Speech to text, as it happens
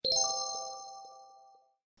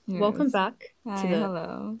Welcome Yes. back Hi, to the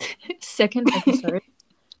hello. second episode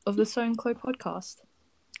of the So and Chloe podcast.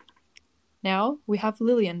 Now we have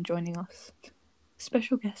Lilian joining us,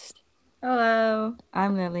 special guest. Hello.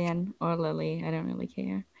 I'm Lilian or Lily. I don't really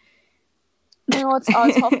care. And what's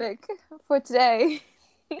our topic for today?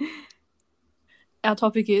 Our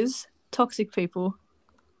topic is toxic people.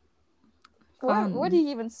 Where do you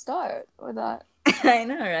even start with that? I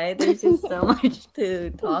know, right? There's just so much to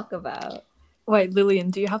talk about. Wait,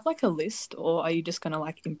 Lilian, do you have like a list, or are you just gonna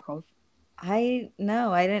like improv? I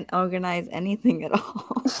didn't organize anything at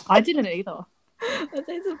all. I didn't either. Was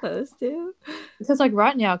I supposed to? Because like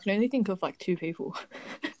right now, I can only think of like two people.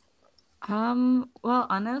 Well,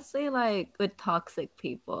 honestly, like with toxic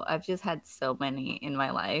people, I've just had so many in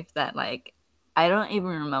my life that like I don't even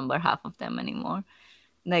remember half of them anymore.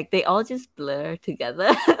 Like they all just blur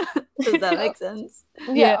together. Does that make sense?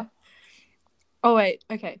 Yeah. Oh wait,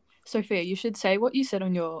 okay. Sophia, you should say what you said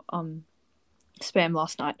on your spam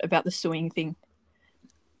last night about the suing thing.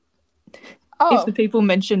 Oh. If the people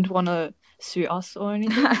mentioned want to sue us or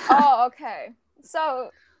anything. Oh, okay.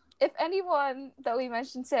 So, if anyone that we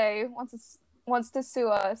mentioned today wants to sue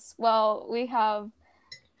us, well, we have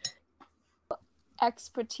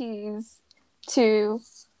expertise to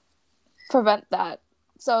prevent that.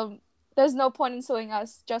 So, there's no point in suing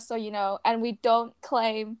us, just so you know. And we don't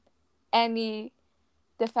claim any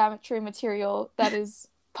defamatory material that is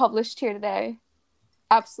published here today.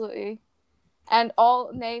 Absolutely. And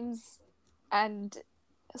all names and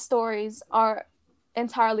stories are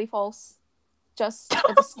entirely false. Just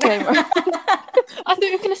a disclaimer. I thought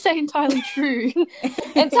you were going to say entirely true.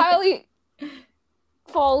 Entirely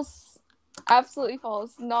false. Absolutely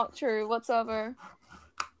false. Not true whatsoever.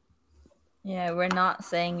 Yeah, we're not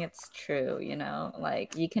saying it's true, you know?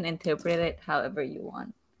 Like, you can interpret it however you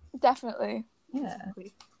want. Definitely. Yeah.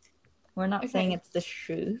 We're not saying it's the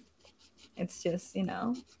truth. It's just, you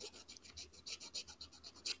know.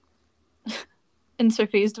 And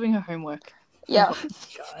Sophia's doing her homework. Yeah. Oh,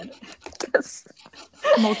 God.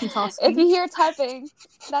 Multitasking. If you hear typing,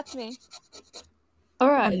 that's me.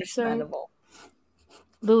 Alright, Understandable. so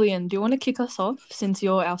Lilian, do you want to kick us off since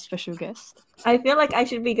you're our special guest? I feel like I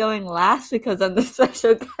should be going last because I'm the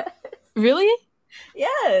special guest. Really?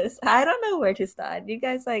 Yes. I don't know where to start. You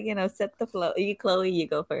guys, like, you know, set the flow. Chloe, you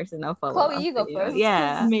go first and I'll follow Chloe, you go after first.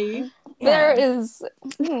 Yeah. Me? There is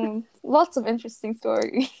lots of interesting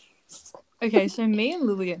stories. Okay, so me and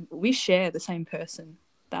Lilian, we share the same person.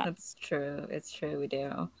 That's true. It's true, we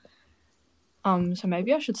do. So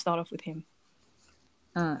maybe I should start off with him.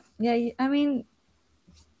 Yeah, I mean,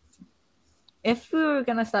 if we were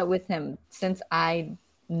gonna start with him, since I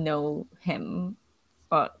know him,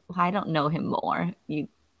 or I don't know him more, you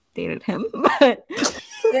dated him, but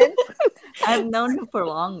since I've known him for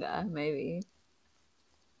longer, maybe.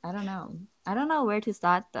 I don't know where to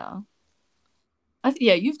start though.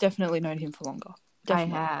 Yeah, you've definitely known him for longer.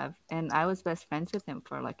 Definitely. I have, and I was best friends with him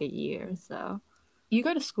for like a year, so. You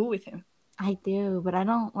go to school with him? I do, but I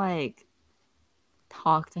don't like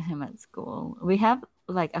talk to him at school. We have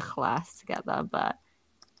like a class together, but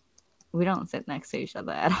we don't sit next to each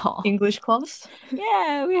other at all. English class?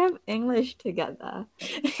 Yeah, we have English together.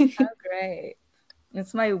 Oh, great.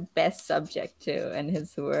 It's my best subject too, and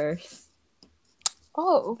his worst.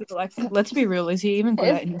 Oh. Like, let's be real, is he even good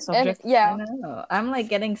at any subject? Yeah. I know. I'm like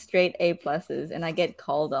getting straight A pluses and I get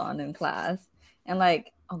called on in class. And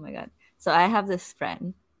like, oh my God. So I have this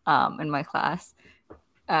friend in my class.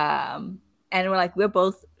 And we're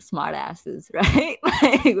both smart asses, right?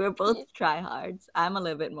 Like we're both tryhards. I'm a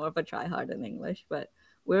little bit more of a tryhard in English, but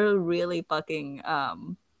we're really fucking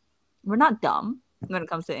we're not dumb when it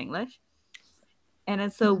comes to English. And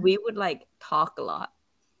then, so we would like talk a lot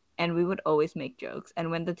and we would always make jokes.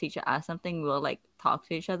 And when the teacher asks something, we'll like talk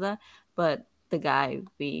to each other. But the guy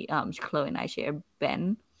Chloe and I share,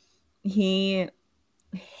 Ben, he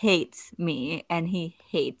hates me and he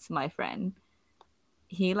hates my friend.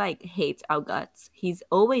 He like hates our guts. He's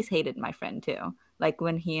always hated my friend too. Like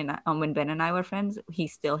when when Ben and I were friends, he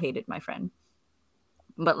still hated my friend.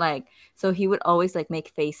 But like, so he would always like make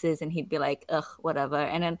faces and he'd be like, ugh, whatever.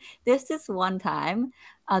 And then there's this one time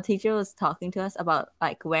our teacher was talking to us about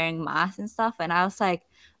like wearing masks and stuff. And I was like,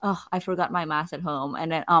 oh, I forgot my mask at home.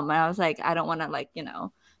 And then and I was like, I don't want to like, you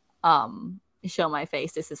know, show my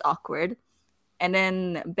face. This is awkward. And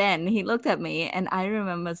then Ben, he looked at me and I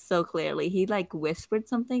remember so clearly, he like whispered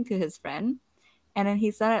something to his friend and then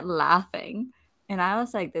he started laughing. And I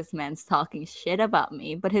was like, this man's talking shit about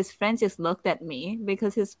me. But his friend just looked at me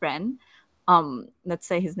because his friend, let's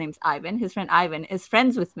say his name's Ivan. His friend Ivan is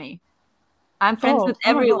friends with me. I'm friends with Oh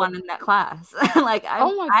my God. everyone in that class. Like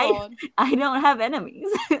Oh my god. I don't have enemies.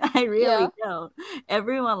 I really Yeah. don't.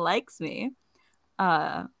 Everyone likes me.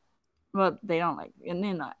 Well, they don't like, and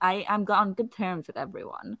you know, I'm on good terms with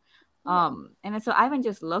everyone. Yeah. And so Ivan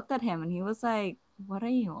just looked at him and he was like, "What are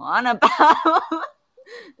you on about?"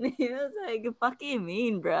 And he was like, "Fuck you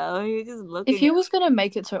mean, bro? You're just looking." If he was gonna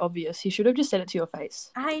make it so obvious, he should have just said it to your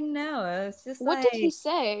face. I know. It's just What like did he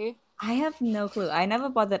say? I have no clue. I never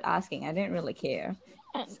bothered asking. I didn't really care.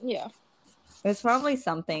 Yeah. It's probably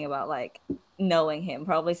something about like knowing him.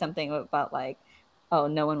 Probably something about like, oh,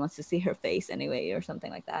 no one wants to see her face anyway, or something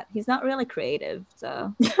like that. He's not really creative,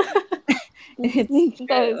 so it's That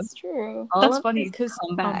true. is true. All That's of funny his because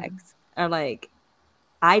comebacks are like,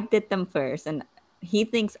 I did them first, and he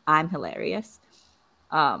thinks I'm hilarious.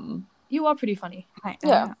 you are pretty funny.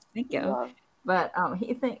 Yeah. Thank you. Yeah. But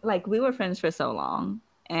he think like we were friends for so long,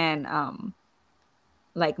 and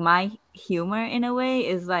like my humor in a way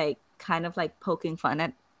is like kind of like poking fun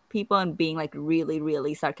at people and being like really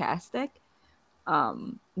really sarcastic.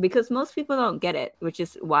 Because most people don't get it, which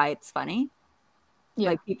is why it's funny.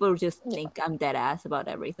 Yeah. Like people just think I'm dead ass about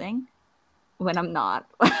everything when I'm not.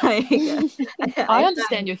 Like, I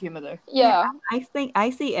understand your humor though. Yeah. I think I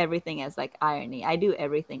see everything as like irony. I do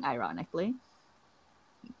everything ironically.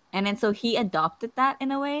 And then so he adopted that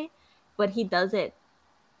in a way, but he does it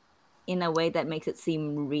in a way that makes it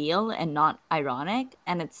seem real and not ironic.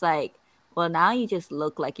 And it's like, well, now you just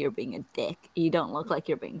look like you're being a dick. You don't look like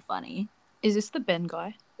you're being funny. Is this the Ben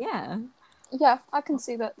guy? Yeah. Yeah, I can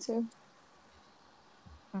see that too.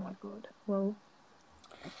 Oh my god. Well.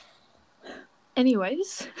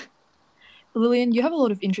 Anyways, Lillian, you have a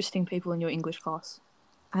lot of interesting people in your English class.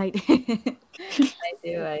 I do.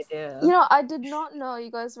 I do. You know, I did not know you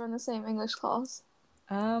guys were in the same English class.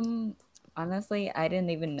 Honestly, I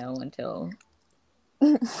didn't even know until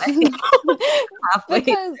Because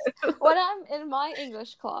when I'm in my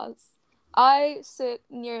English class, I sit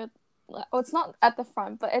near. Well, it's not at the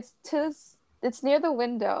front, but it's near the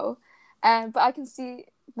window, but I can see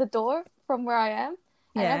the door from where I am.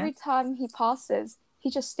 And every time he passes, he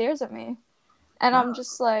just stares at me, and I'm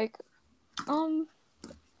just like,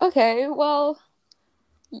 okay, well,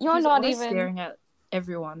 you're He's not always even staring at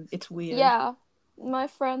everyone. It's weird. Yeah, my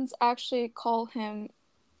friends actually call him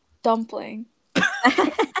Dumpling.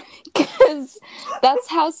 Because that's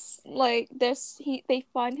how like they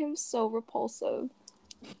find him so repulsive.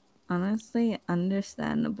 Honestly,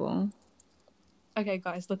 understandable. Okay,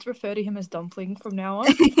 guys, let's refer to him as Dumpling from now on.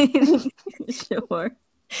 Sure.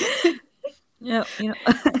 You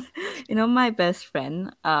know, my best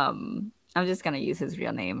friend. I'm just gonna use his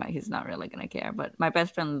real name. He's not really gonna care. But my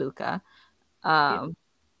best friend Luca.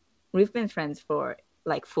 We've been friends for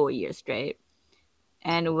like 4 years straight.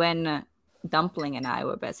 And when Dumpling and I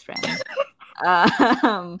were best friends,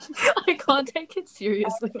 I can't take it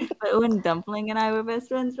seriously. but when Dumpling and I were best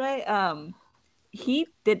friends, right? He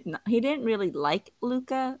didn't really like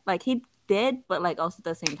Luca. Like he did, but like also at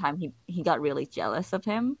the same time he got really jealous of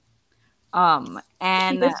him. He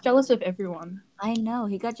And gets jealous of everyone. I know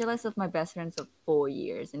he got jealous of my best friends for 4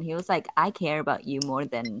 years, and he was like, "I care about you more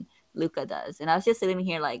than Luca does." And I was just sitting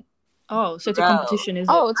here like, Oh, so it's a bro. competition, is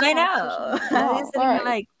it? Oh, it's a I know. competition. I was Wow, just sitting here alright.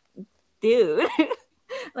 like, dude,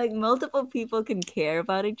 like multiple people can care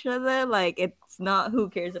about each other. Like it's not who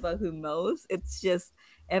cares about who most. It's just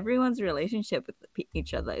everyone's relationship with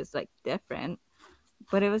each other is like different.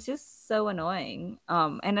 But it was just so annoying.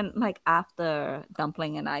 And then like after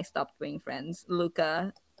Dumpling and I stopped being friends,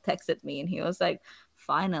 Luca texted me and he was like,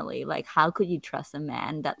 "Finally, like how could you trust a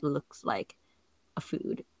man that looks like a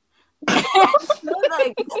food?"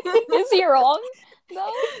 Like, Is he wrong?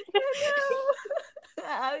 No.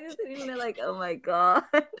 I was just sitting there like, oh my god.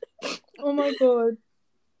 Oh my god.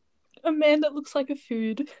 A man that looks like a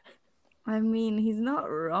food. I mean, he's not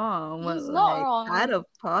wrong. He's But, not like, wrong. out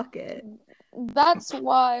of pocket. That's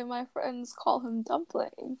why my friends call him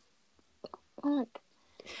Dumpling. Like,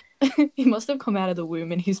 He must have come out of the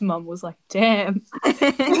womb and his mum was like, damn.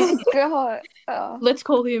 God. Let's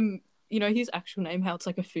call him, his actual name, how it's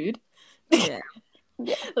like a food. Yeah.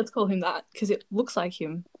 Yeah. Let's call him that because it looks like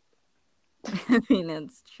him. I mean,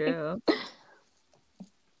 it's true.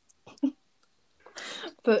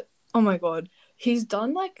 But oh my god, he's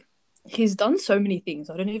done so many things.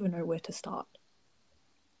 I don't even know where to start.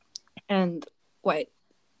 And wait,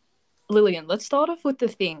 Lillian, let's start off with the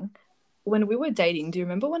thing. When we were dating, do you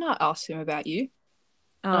remember when I asked him about you?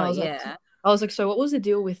 Oh, I was yeah. like, so what was the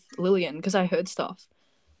deal with Lillian? Because I heard stuff.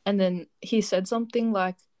 And then he said something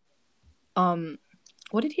like,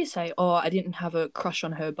 what did he say? Oh, I didn't have a crush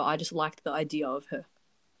on her, but I just liked the idea of her.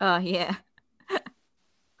 Oh, yeah.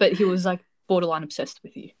 But he was like borderline obsessed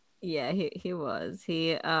with you. Yeah, he was.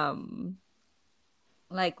 He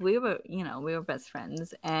like we were best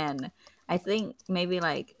friends, and I think maybe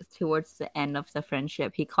like towards the end of the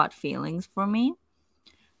friendship he caught feelings for me.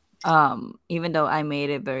 Even though I made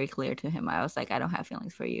it very clear to him, I was like, I don't have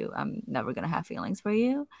feelings for you. I'm never gonna have feelings for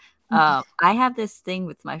you. I have this thing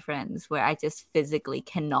with my friends where I just physically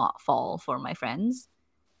cannot fall for my friends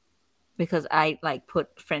because I like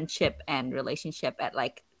put friendship and relationship at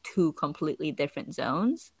like two completely different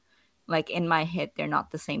zones. Like in my head, they're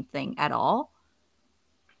not the same thing at all.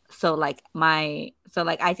 So like I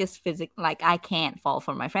just physically like I can't fall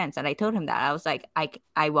for my friends, and I told him that. I was like,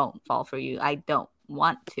 I won't fall for you. I don't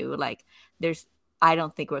want to. Like there's I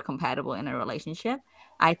don't think we're compatible in a relationship.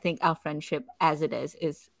 I think our friendship as it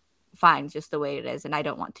is fine just the way it is, and I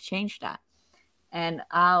don't want to change that. And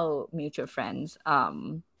our mutual friends, I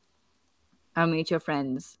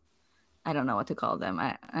don't know what to call them.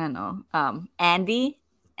 I don't know. Andy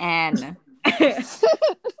and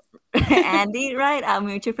Andy, right? Our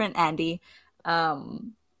mutual friend Andy.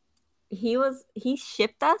 Um, he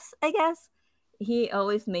shipped us, I guess. He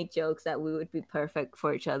always made jokes that we would be perfect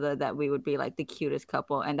for each other, that we would be like the cutest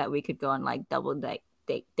couple, and that we could go on like double dates.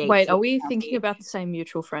 Wait, are with we Andy. thinking about the same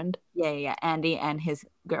mutual friend? Yeah. Andy and his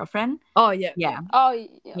girlfriend. Oh yeah. Yeah. Oh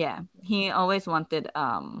yeah. Yeah. He always wanted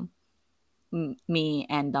me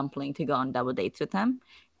and Dumpling to go on double dates with him.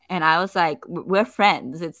 And I was like, we're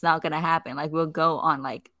friends. It's not going to happen. Like, we'll go on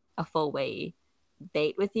like a full way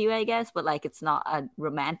date with you, I guess, but like, it's not a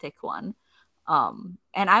romantic one. And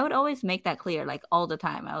I would always make that clear, like all the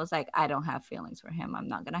time. I was like, I don't have feelings for him. I'm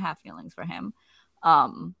not going to have feelings for him.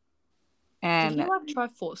 Did he And like try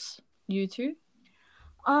force you two?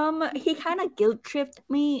 he kind of guilt tripped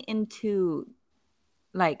me into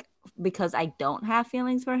like, because I don't have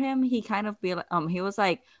feelings for him, he kind of be like, he was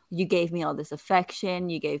like, you gave me all this affection,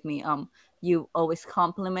 you gave me you always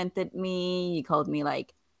complimented me, you called me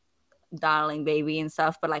like darling baby and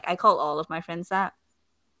stuff, but like I call all of my friends that.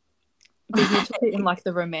 But you took it in like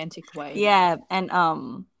the romantic way. Yeah. And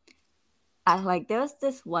I like there was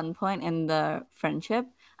this one point in the friendship,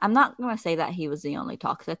 I'm not gonna say that he was the only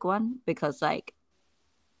toxic one, because like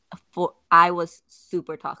I was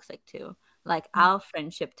super toxic too. Like our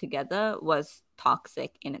friendship together was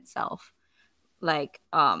toxic in itself. Like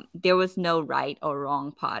there was no right or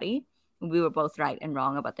wrong party. We were both right and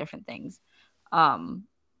wrong about different things.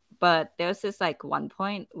 But there was this like one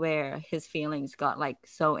point where his feelings got like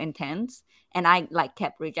so intense, and I like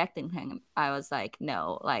kept rejecting him. I was like,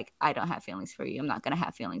 no, like I don't have feelings for you. I'm not gonna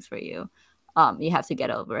have feelings for you. You have to get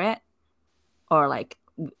over it. Or like,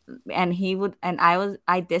 and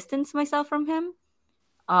I distanced myself from him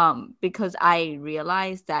because I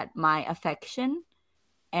realized that my affection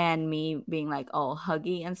and me being like all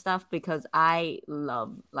huggy and stuff, because I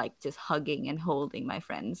love like just hugging and holding my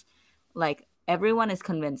friends. Like everyone is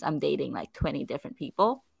convinced I'm dating like 20 different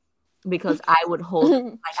people, because I would hold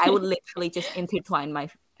like I would literally just intertwine my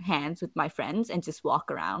hands with my friends and just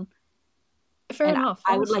walk around. Fair and enough.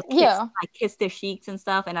 I would like Yeah. kiss their cheeks and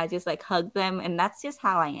stuff, and I just like hug them, and that's just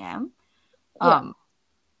how I am. Yeah.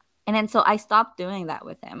 And then so I stopped doing that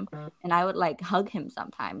with him, and I would like hug him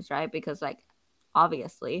sometimes, right? Because like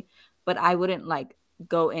obviously, but I wouldn't like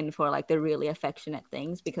go in for like the really affectionate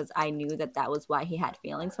things, because I knew that that was why he had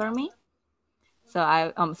feelings for me. So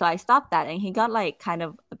I stopped that, and he got like kind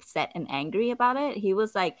of upset and angry about it. He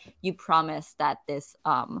was like, you promised that this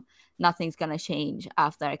nothing's gonna change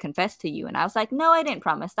after I confess to you. And I was like, no, I didn't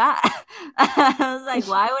promise that. I was like,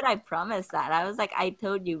 why would I promise that? I was like, I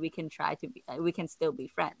told you we can still be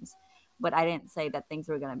friends, but I didn't say that things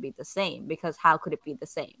were gonna be the same, because how could it be the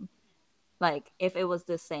same? Like if it was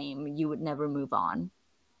the same, you would never move on.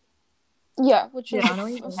 Yeah, which is Yeah, I know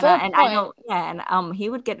what you a mean. fair And point. I know, yeah, and he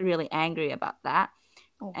would get really angry about that.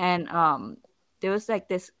 Oh. And there was like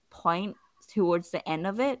this point towards the end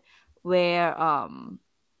of it where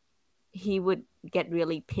he would get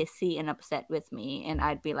really pissy and upset with me, and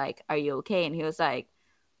I'd be like, are you okay? And he was like,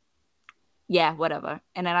 yeah, whatever.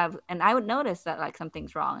 And then I would notice that like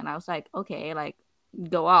something's wrong, and I was like, okay, like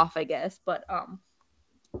go off, I guess. But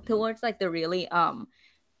towards like the really how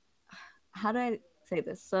do I say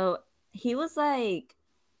this? So he was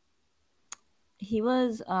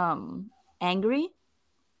angry,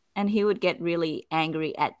 and he would get really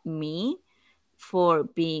angry at me for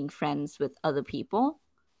being friends with other people.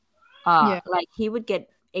 Yeah. Like he would get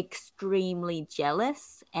extremely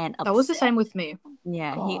jealous and upset. That was the same with me.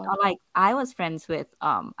 Yeah, God. I was friends with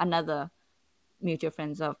another mutual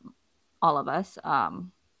friends of all of us. I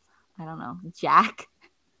don't know, Jack.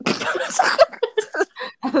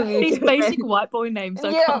 These basic white boy names.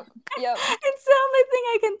 Yeah. Yep. It's the only thing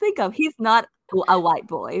I can think of. He's not a white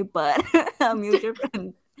boy, but a mutual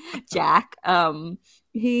friend, Jack.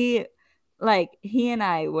 He and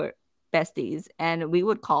I were besties, and we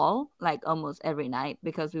would call like almost every night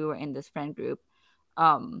because we were in this friend group.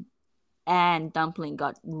 Um, and Dumpling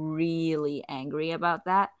got really angry about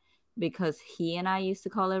that because he and I used to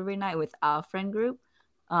call every night with our friend group.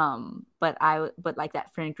 But like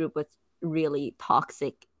that friend group was really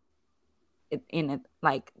toxic in it.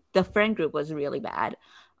 Like the friend group was really bad.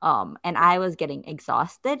 And I was getting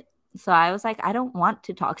exhausted. So I was like, I don't want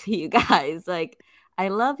to talk to you guys. Like, I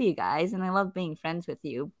love you guys and I love being friends with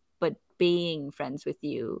you, but being friends with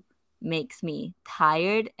you makes me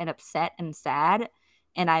tired and upset and sad.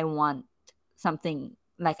 And I want something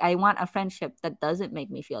like I want a friendship that doesn't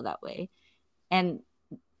make me feel that way. And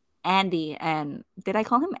Andy and did I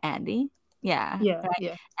call him Andy? Yeah. Yeah, Right.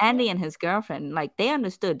 yeah. Andy and his girlfriend, like they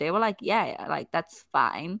understood. They were like, yeah, like that's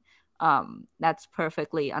fine. That's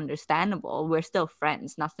perfectly understandable. We're still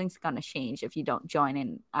friends. Nothing's gonna change if you don't join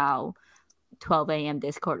in our 12 a.m.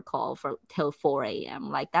 Discord call for till 4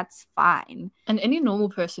 a.m. Like that's fine. And any normal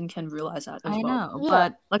person can realize that as I well. know, Yeah.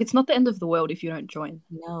 but Like, it's not the end of the world if you don't join.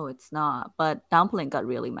 no, it's not. But Dumpling got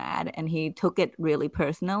really mad and he took it really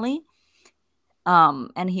personally.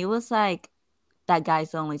 And he was like, that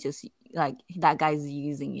guy's only just like that guy's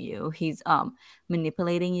using you. He's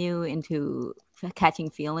manipulating you into catching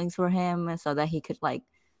feelings for him so that he could like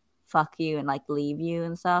fuck you and like leave you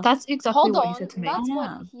and stuff. That's exactly Hold what he on. said to me. That's I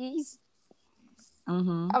what know. he's.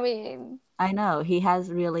 Mm-hmm. I mean, I know he has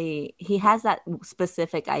that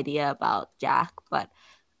specific idea about Jack, but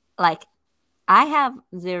like I have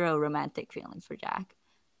zero romantic feelings for Jack.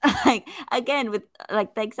 Like again with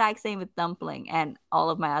like the exact same with Dumpling and all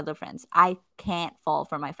of my other friends. I can't fall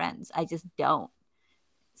for my friends. I just don't.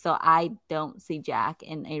 So I don't see Jack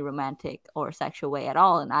in a romantic or sexual way at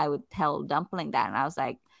all. And I would tell Dumpling that, and I was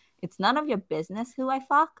like, it's none of your business who I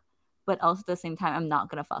fuck, but also at the same time, I'm not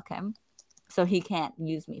gonna fuck him. So he can't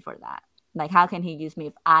use me for that. Like, how can he use me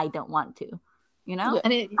if I don't want to? You know? Yeah.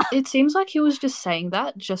 And it seems like he was just saying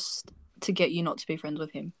that just to get you not to be friends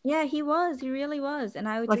with him. Yeah, he was. He really was. And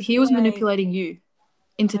I would Like, just he be was like, manipulating you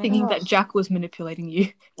into I thinking know. that Jack was manipulating you.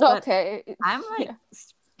 But okay. I'm like,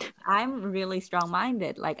 I'm really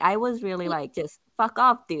strong-minded. Like, I was really like, just fuck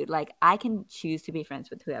off, dude. Like, I can choose to be friends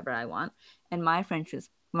with whoever I want, and my friendships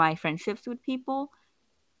with people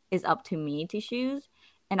is up to me to choose.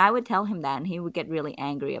 And I would tell him that, and he would get really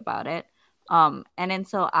angry about it. And then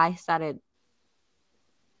so I started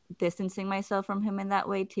distancing myself from him in that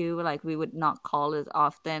way too. Like, we would not call as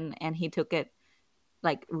often, and he took it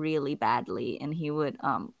like really badly, and he would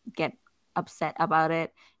get upset about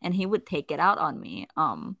it, and he would take it out on me,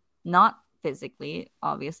 not physically,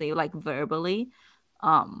 obviously, like verbally,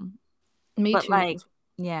 Me but too. like,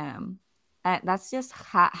 yeah, that's just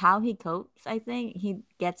how he copes. I think he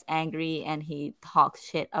gets angry and he talks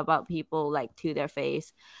shit about people like to their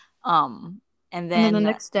face, and And then the then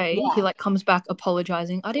next day, he yeah, like comes back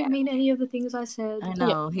apologizing. I yeah, didn't mean any of the things I said. I Yeah.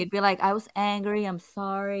 know. He'd be like, I was angry, I'm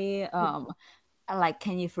sorry, like,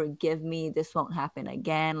 can you forgive me? This won't happen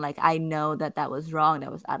again. Like, I know that was wrong,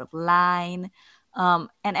 that was out of line. And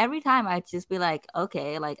every time I'd just be like,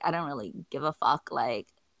 okay, like, I don't really give a fuck, like,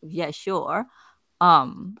 yeah, sure.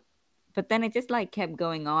 But then it just like kept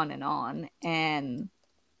going on, and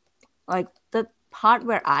like the part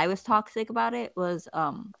where I was toxic about it was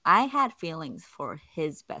I had feelings for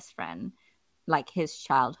his best friend, like his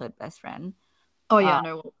childhood best friend. Oh uh, yeah, I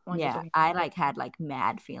know what one you're yeah, talking I about. like had like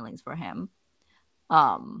mad feelings for him.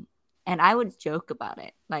 um and I would joke about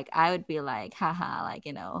it. Like, I would be like, haha, like,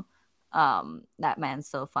 that man's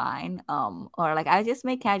so fine, or like I just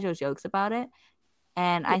make casual jokes about it.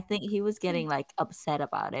 And Yeah. I think he was getting like upset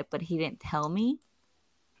about it, but he didn't tell me.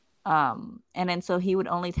 And then so he would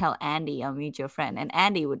only tell Andy, a mutual friend, and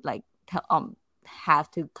Andy would like have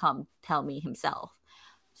to come tell me himself.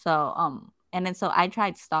 So and then so I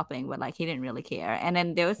tried stopping, but like he didn't really care. And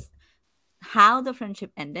then there was how the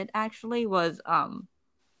friendship ended actually was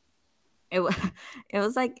it was it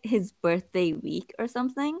was like his birthday week or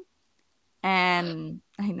something. And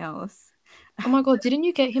I know. Oh my god, didn't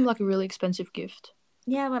you get him like a really expensive gift?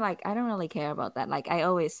 Yeah, but like I don't really care about that. Like, I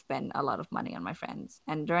always spend a lot of money on my friends,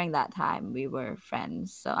 and during that time we were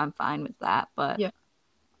friends, so I'm fine with that. But Yeah.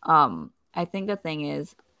 I think the thing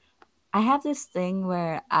is, I have this thing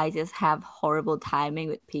where I just have horrible timing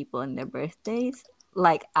with people and their birthdays.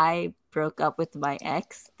 Like, I broke up with my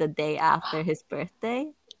ex the day after his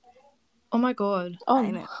birthday. Oh my god. Oh I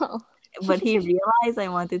know. no. But he realized I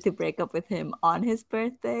wanted to break up with him on his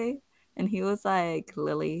birthday, and he was like,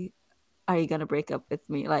 Lily, are you gonna break up with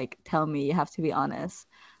me? Like, tell me, you have to be honest.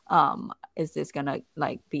 is this gonna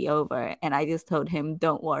like be over? And I just told him,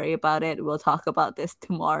 don't worry about it, we'll talk about this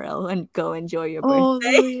tomorrow, and go enjoy your Oh,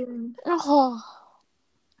 birthday. Lilian. Oh,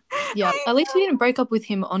 Yeah, at least you didn't break up with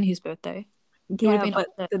him on his birthday. It would have Yeah, been but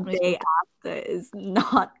upset the on his day birthday. after is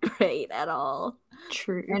not great at all.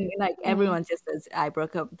 True. And like everyone just says I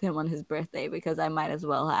broke up with him on his birthday, because I might as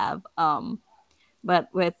well have. But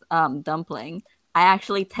with Dumpling, I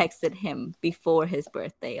actually texted him before his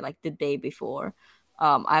birthday, like the day before.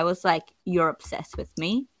 I was like, you're obsessed with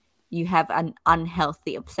me. You have an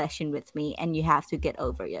unhealthy obsession with me, and you have to get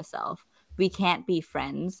over yourself. We can't be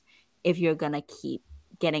friends if you're gonna keep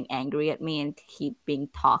getting angry at me and keep being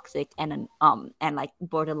toxic and like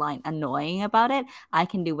borderline annoying about it. I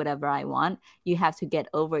can do whatever I want. You have to get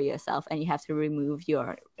over yourself, and you have to remove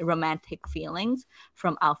your romantic feelings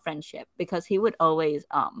from our friendship, because he would always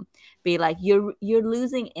be like, you're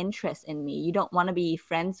losing interest in me, you don't want to be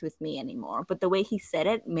friends with me anymore. But the way he said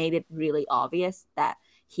it made it really obvious that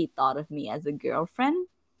he thought of me as a girlfriend.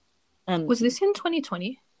 And Was this in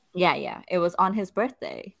 2020? yeah, it was on his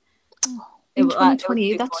birthday. In It was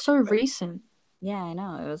 2020? before That's so his birthday. recent. Yeah, I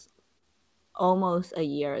know, it was almost a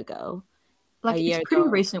year ago. Like, A year it's pretty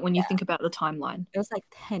ago, recent when you think about the timeline. it was like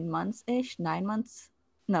 10 months ish, 9 months.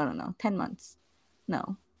 No, 10 months.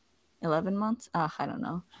 No, 11 months. I don't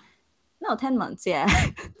know. No, 10 months. Yeah.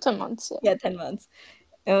 2 months. Yeah, 10 months.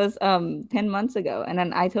 It was 10 months ago. And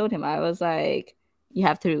then I told him, I was like, you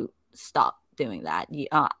have to stop doing that.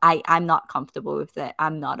 I'm not comfortable with it.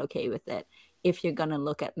 I'm not okay with it. If you're gonna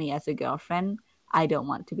look at me as a girlfriend, I don't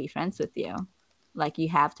want to be friends with you. Like, you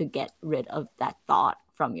have to get rid of that thought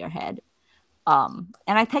from your head. And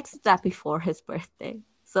I texted that before his birthday.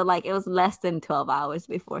 So like it was less than 12 hours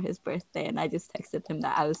before his birthday, and I just texted him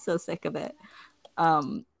that. I was so sick of it.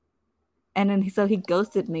 And then so he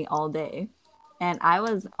ghosted me all day. And I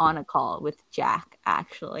was on a call with Jack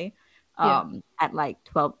actually, at like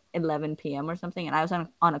 11 p.m. or something. And I was on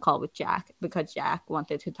a call with Jack because Jack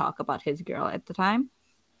wanted to talk about his girl at the time.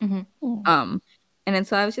 Mm-hmm. And then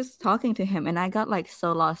so I was just talking to him, and I got like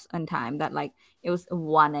so lost on time that like it was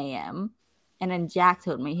 1 a.m. And then Jack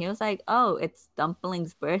told me, he was like, oh, it's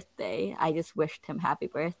Dumpling's birthday. I just wished him happy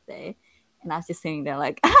birthday. And I was just sitting there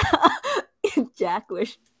like, Jack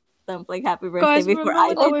wished Dumpling happy birthday Guys, before remember I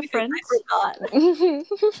when did they were because friends? I forgot.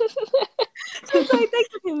 And so I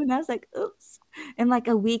texted him, and I was like, oops. And like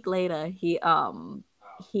a week later, he I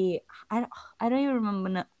don't even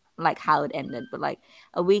remember like how it ended, but like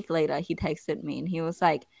a week later he texted me, and he was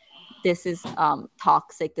like, this is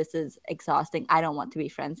toxic, this is exhausting, I don't want to be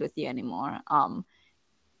friends with you anymore.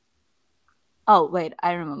 Oh wait,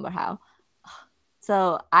 I remember how.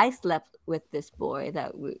 So I slept with this boy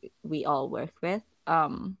that we all work with,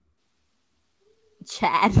 Chad.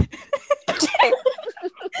 I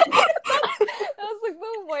was like,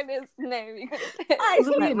 no point his name. You could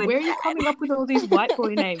Lillian, where are you coming up with all these white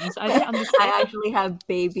boy names? I don't understand. I actually have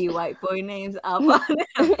baby white boy names up on it.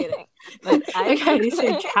 I'm kidding. But Okay,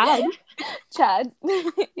 so Chad. Chad.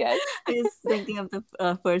 Yes. I was thinking of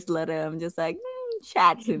the first letter. I'm just like,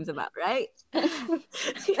 Chad seems about right.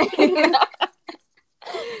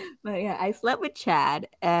 But yeah, I slept with Chad,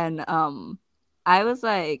 and I was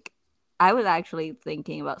actually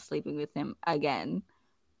thinking about sleeping with him again.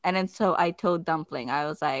 And then so I told Dumpling, I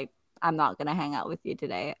was like, I'm not gonna hang out with you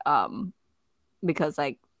today. Because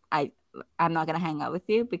like I'm not gonna hang out with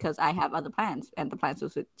you because I have other plans, and the plans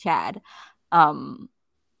was with Chad. And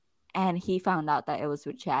he found out that it was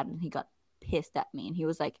with Chad, and he got pissed at me, and he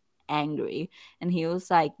was like angry, and he was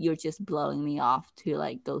like, you're just blowing me off to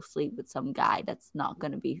like go sleep with some guy that's not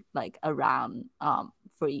gonna be like around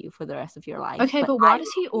for you for the rest of your life. Okay, but why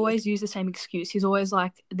does he always use the same excuse? He's always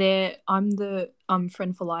like, I'm the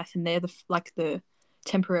friend for life, and they're the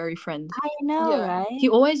temporary friend. I know, Yeah. right? He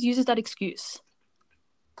always uses that excuse.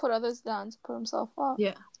 Put others down to put himself up.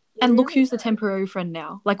 Yeah. And look who's the temporary friend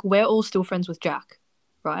now. Like, we're all still friends with Jack,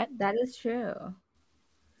 right? That is true.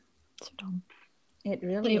 So dumb. It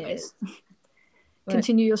really Anyways, is.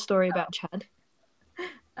 continue your story about Chad.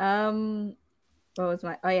 What was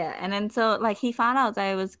my and then so like he found out that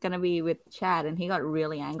I was gonna be with Chad, and he got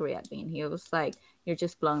really angry at me, and he was like, you're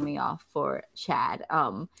just blowing me off for Chad,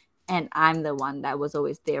 and I'm the one that was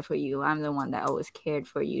always there for you, I'm the one that always cared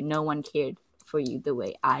for you, no one cared for you the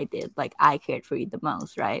way I did, like I cared for you the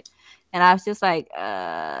most, right? And I was just like,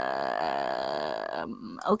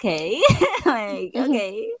 okay. Like,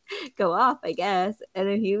 okay, go off, I guess. And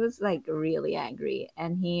then he was like really angry,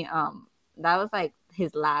 and he that was like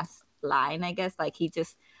his last line, I guess. Like he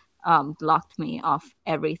just blocked me off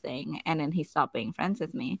everything, and then he stopped being friends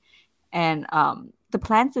with me. And the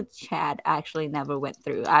plans with Chad actually never went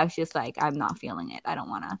through. I was just like, I'm not feeling it. I don't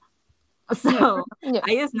want to. So Yeah.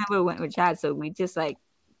 I just never went with Chad. So we just like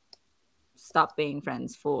stopped being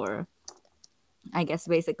friends for, I guess,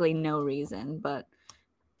 basically no reason. But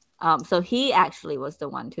so he actually was the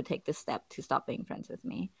one to take the step to stop being friends with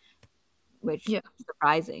me, which Yeah. is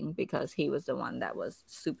surprising because he was the one that was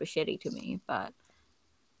super shitty to me. But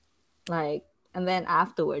like, and then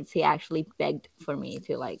afterwards, he actually begged for me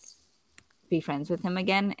to like be friends with him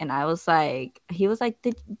again, and I was like, he was like,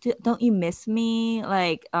 don't you miss me?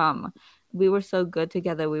 Like, we were so good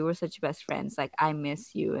together. We were such best friends. Like, I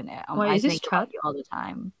miss you, and Wait, I is this think about Chad? you all the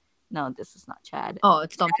time. No, this is not Chad. Oh,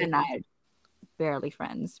 it's Chad Dumpling. and I are barely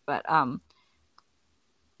friends, but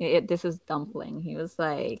this is Dumpling. He was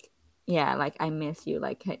like, yeah, like, I miss you.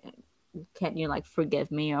 Like, can't you like forgive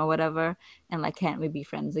me or whatever? And like, can't we be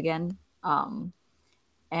friends again?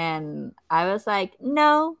 And I was like,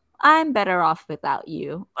 no, I'm better off without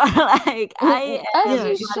you. Like, I As am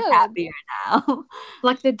you Yeah. much should. happier now.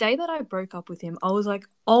 Like the day that I broke up with him, I was like,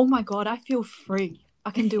 oh my God, I feel free.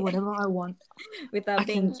 I can do whatever I want. Without I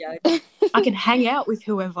being can judged. I can hang out with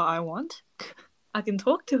whoever I want. I can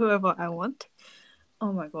talk to whoever I want.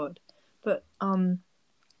 Oh my God. But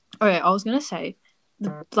okay, I was gonna say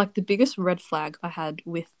the biggest red flag I had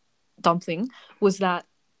with Dumpling was that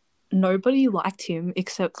nobody liked him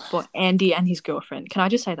except for Andy and his girlfriend. Can I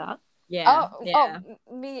just say that? Yeah. Yeah.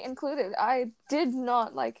 Me included. I did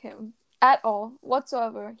not like him at all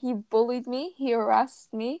whatsoever. He bullied me, he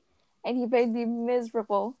harassed me, and he made me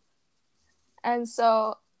miserable. And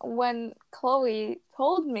so when Chloe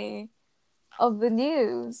told me of the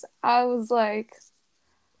news, I was like,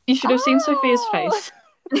 You should have seen Sophia's oh, face.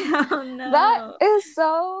 Oh no. that is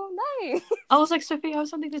so nice. I was like, Sophia, I have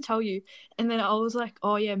something to tell you. And then I was like,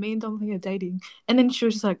 oh yeah, me and Dumpling are dating. And then she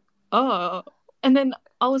was just like, oh. And then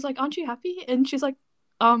I was like, aren't you happy? And she's like,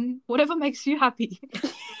 whatever makes you happy.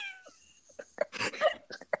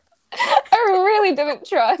 I really didn't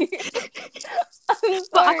try. I'm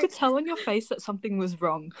But I sorry. could tell on your face that something was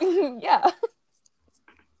wrong. Yeah.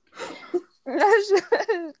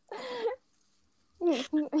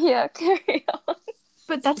 Yeah, carry on.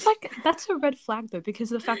 But that's a red flag though, because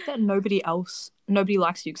the fact that nobody likes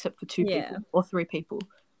you except for two people or three people.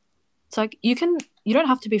 It's like you don't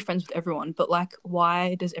have to be friends with everyone, but like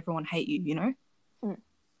why does everyone hate you, you know? Mm.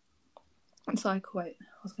 It's like, wait,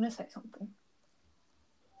 I was gonna say something.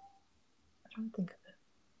 I'm trying to think of it.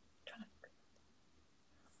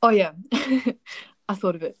 Oh yeah. I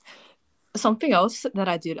thought of it. Something else that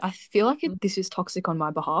I did, I feel like this is toxic on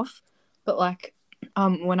my behalf, but like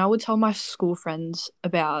when I would tell my school friends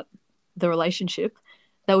about the relationship,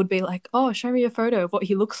 they would be like, oh, show me a photo of what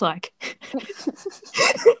he looks like.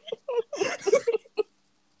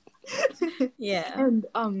 Yeah. And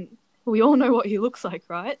we all know what he looks like,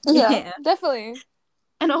 right? Yeah, definitely.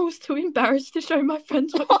 And I was too embarrassed to show my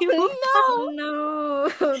friends what he looked like. Oh no.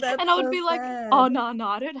 That's And I would so be like, sad. oh, no,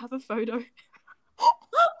 I don't have a photo.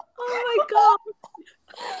 Oh my god.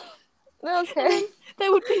 Okay. They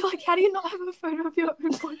would be like, how do you not have a photo of your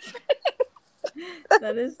own boyfriend?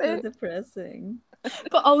 That is so depressing.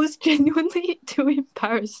 But I was genuinely too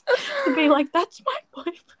embarrassed to be like, that's my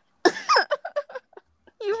boyfriend.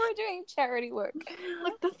 You were doing charity work.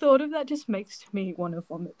 Like, the thought of that just makes me want to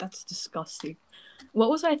vomit. That's disgusting.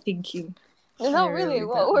 What was I thinking? No, really,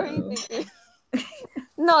 what were you thinking?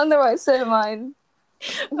 Not in the right state of mind.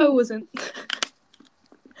 I wasn't.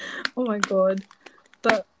 Oh my god.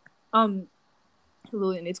 But,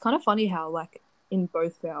 Lilian, it's kind of funny how, like, in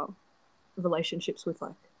both our relationships with,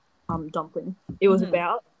 like, Dumpling, it was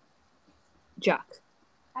about Jack.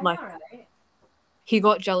 Like, he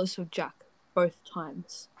got jealous of Jack both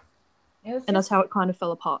times. And that's how it kind of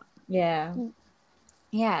fell apart. Yeah.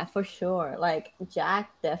 Yeah, for sure. Like,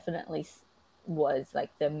 Jack definitely was,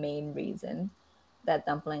 like, the main reason that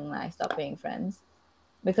Dumpling and I stopped being friends.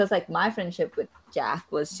 Because, like, my friendship with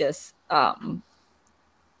Jack was just,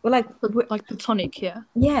 like platonic, yeah.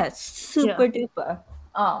 Yeah, super duper.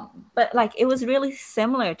 But, like, it was really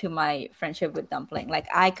similar to my friendship with Dumpling. Like,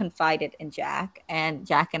 I confided in Jack, and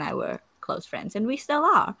Jack and I were close friends, and we still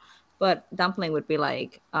are. But Dumpling would be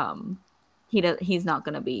like, he's not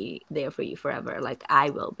gonna be there for you forever. Like, I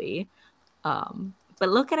will be. But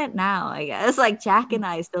look at it now, I guess. Like, Jack and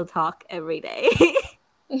I still talk every day.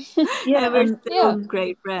 Yeah, and we're still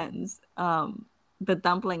great friends. But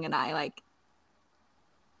Dumpling and I, like,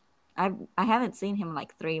 I haven't seen him in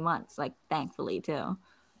like 3 months, like, thankfully too.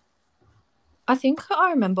 I think I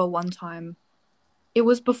remember one time, it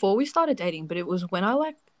was before we started dating, but it was when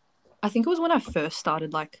I think it was when I first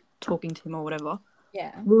started like talking to him or whatever.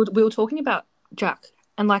 Yeah. We were talking about Jack,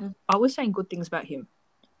 and like I was saying good things about him,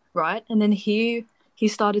 right? And then he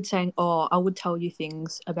started saying, "Oh, I would tell you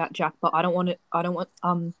things about Jack, but I don't want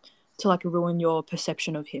to like ruin your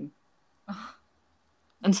perception of him."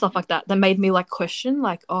 And stuff like that. That made me like question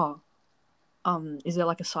like, "Oh, is there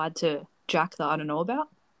like a side to Jack that I don't know about?"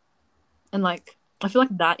 And like I feel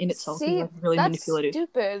like that in itself is See, like really that's manipulative.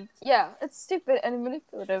 stupid. Yeah, it's stupid and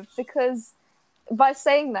manipulative because by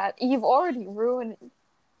saying that, you've already ruined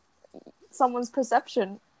someone's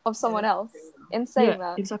perception of someone else in saying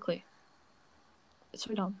that. Exactly. It's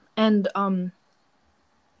so dumb. And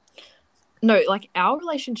no, like our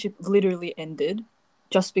relationship literally ended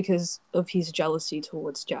just because of his jealousy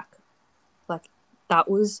towards Jack. Like that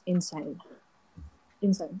was insane.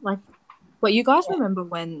 Insane. Like but you guys remember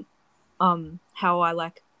when how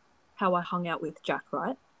I hung out with Jack,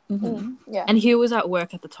 right? Yeah. And he was at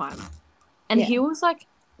work at the time. And Yeah. he was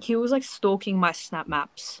like stalking my Snap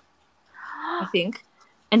Maps, I think.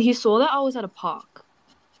 And he saw that I was at a park.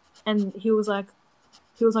 And he was like,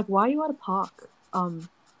 "Why are you at a park? Why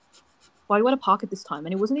are you at a park at this time?"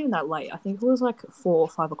 And it wasn't even that late. I think it was like 4 or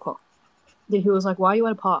 5 o'clock. He was like, "Why are you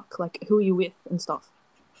at a park? Like, who are you with and stuff?"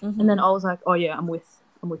 And then I was like, "Oh yeah, I'm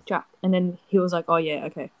with Jack." And then he was like, "Oh yeah,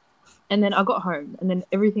 okay." And then I got home, and then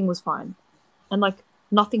everything was fine, and like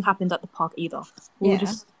nothing happened at the park either. We were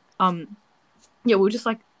just we were just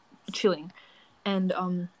like chilling, and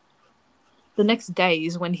the next day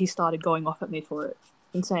is when he started going off at me for it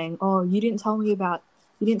and saying, "Oh, you didn't tell me about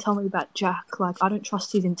Jack. Like, I don't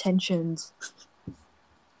trust his intentions,"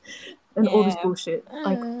 and all this bullshit.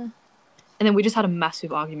 Like, and then we just had a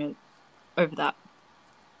massive argument over that.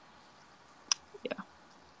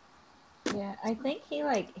 Yeah, I think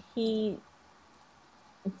he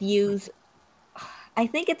views. I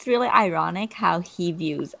think it's really ironic how he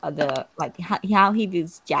views how he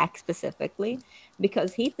views Jack specifically,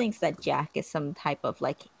 because he thinks that Jack is some type of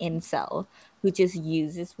like incel who just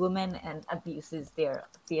uses women and abuses their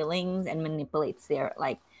feelings and manipulates their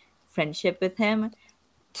like friendship with him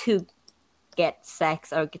to get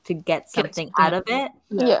sex or to get something out of it.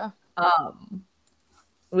 Yeah.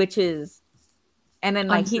 Which is, and then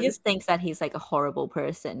like he Untrue. just thinks that he's like a horrible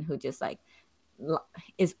person who just like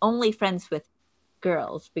is only friends with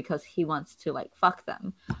girls because he wants to like fuck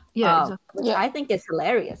them. Exactly. Which I think is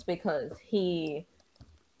hilarious because he,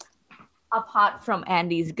 apart from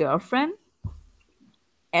Andy's girlfriend,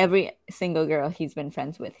 every single girl he's been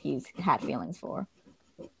friends with, he's had feelings for,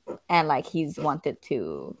 and like he's wanted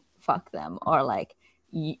to fuck them or like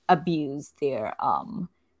abuse their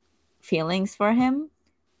feelings for him.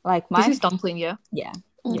 Like This is Dumpling, yeah.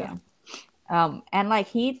 And like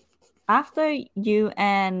he, after you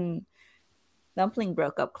and Dumpling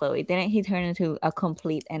broke up, Chloe, didn't he turn into a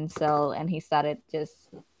complete incel and he started just,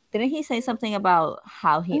 didn't he say something about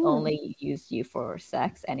how he only used you for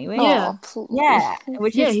sex anyway? Yeah.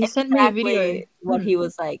 Which is he sent me a video. What he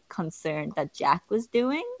was like concerned that Jack was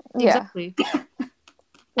doing. Exactly.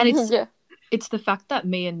 And it's the fact that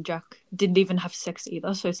me and Jack didn't even have sex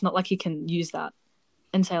either, so it's not like he can use that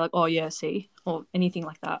and say like, "Oh yeah, see," or anything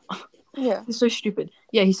like that. Yeah. It's so stupid.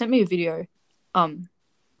 Yeah, he sent me a video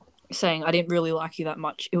saying I didn't really like you that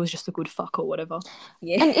much. It was just a good fuck or whatever.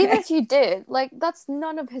 Yeah. And even if you did, like, that's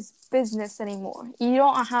none of his business anymore. You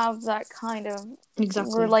don't have that kind of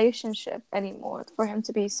relationship anymore for him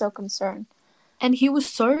to be so concerned. And he was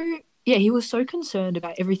so concerned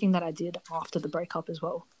about everything that I did after the breakup as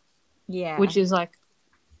well. Yeah. Which is like,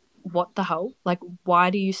 what the hell? Like,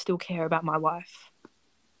 why do you still care about my life?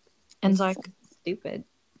 And it's like stupid.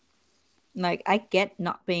 Like, I get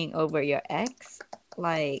not being over your ex.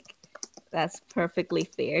 Like, that's perfectly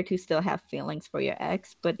fair to still have feelings for your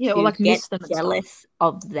ex, but to or like get jealous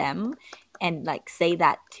of them and like say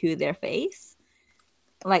that to their face.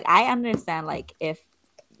 Like, I understand like if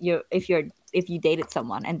you dated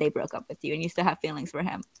someone and they broke up with you and you still have feelings for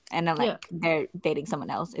him and then like they're dating someone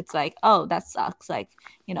else, it's like, oh, that sucks. Like,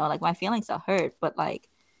 you know, like my feelings are hurt, but like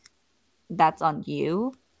that's on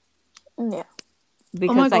you. Yeah.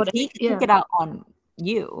 Because like he took it out on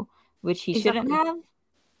you, which he shouldn't have.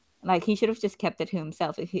 Like, he should have just kept it to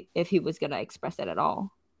himself if he was gonna express it at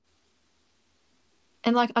all.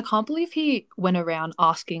 And like, I can't believe he went around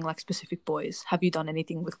asking like specific boys, "Have you done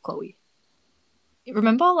anything with Chloe?"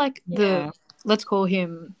 Remember, like let's call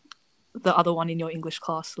him the other one in your English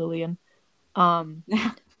class, Lilian.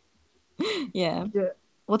 Yeah.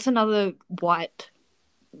 What's another white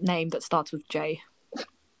name that starts with J?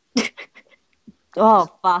 Oh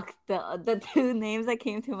fuck! The two names that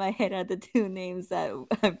came to my head are the two names that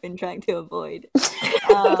I've been trying to avoid.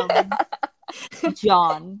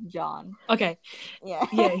 John. Okay. Yeah.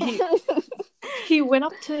 Yeah. he went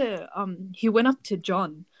up to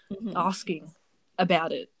John Mhm. asking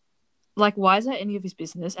about it. Like, why is that any of his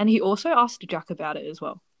business? And he also asked Jack about it as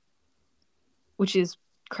well, which is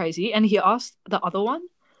crazy. And he asked the other one,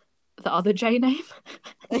 the other J name.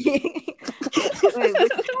 Wait,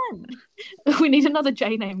 which one? We need another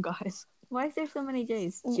J name, guys. Why is there so many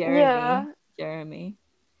J's? Yeah. Jeremy.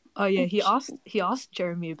 Oh yeah, he asked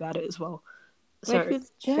Jeremy about it as well. So Wait,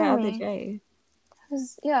 who's the other Jeremy. J?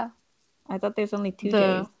 Yeah. I thought there's only two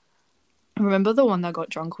the J's. remember the one that got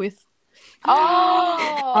drunk with? Oh.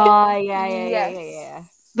 Oh, yeah.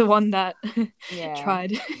 Yes. The one that Yeah.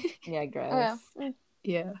 tried. Yeah, gross. Yeah.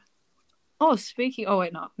 Yeah. Oh, speaking. Oh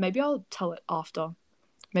wait, no. Maybe I'll tell it after.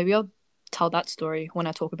 Maybe I'll tell that story when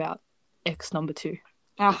I talk about ex number 2.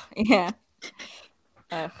 Oh, yeah.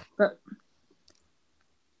 Ugh. But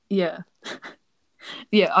yeah,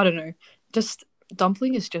 yeah. I don't know. Just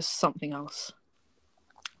Dumpling is just something else.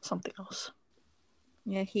 Something else.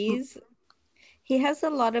 Yeah, he has a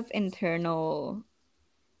lot of internal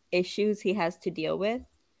issues he has to deal with,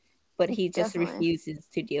 but he just Definitely. refuses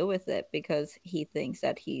to deal with it because he thinks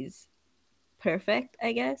that he's perfect,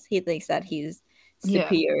 I guess. He thinks that he's Yeah.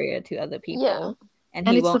 superior to other people. Yeah. And And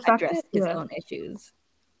he it's the won't fact address that, his yeah, own issues.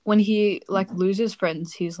 when he like loses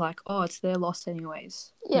friends, he's like, "Oh, it's their loss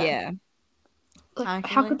anyways." Yeah. Yeah. Like,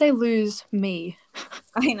 how Actually, could they lose me?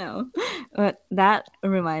 I know. But that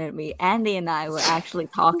reminded me, Andy and I were actually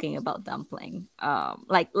talking about Dumpling.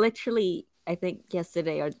 Like literally, I think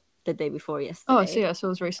yesterday or the day before yesterday. Oh, so yeah, so it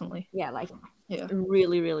was recently. Yeah, like Yeah.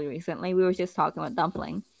 really, really recently. We were just talking about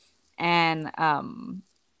Dumpling. And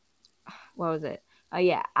what was it? Oh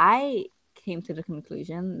yeah, I came to the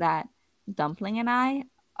conclusion that Dumpling and I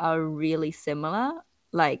are really similar.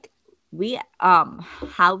 Like we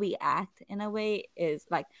how we act in a way is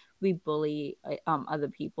like we bully other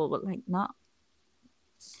people, but like not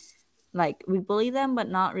like we bully them, but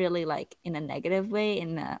not really like in a negative way.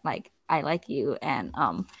 In a, like I like you, and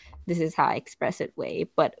this is how I express it way.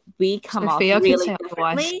 But we come Sophia off can really say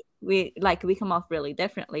otherwise. differently. We come off really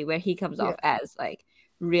differently. Where he comes off as like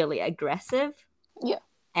really aggressive, Yeah.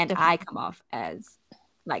 and Definitely. I come off as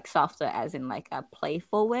like softer, as in like a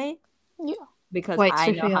playful way. Yeah. Because Wait,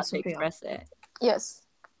 I know how to Sophia. express it. Yes.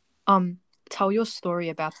 Tell your story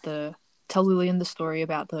about tell Lilian the story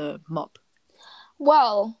about the mop.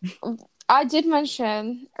 Well, I did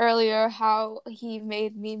mention earlier how he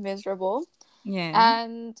made me miserable. Yeah.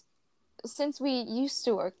 And since we used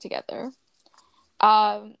to work together,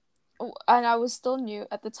 and I was still new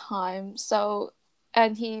at the time, so,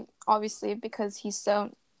 and he obviously, because he's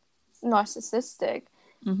so narcissistic,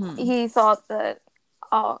 Mm-hmm. he thought that,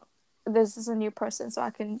 oh, this is a new person, so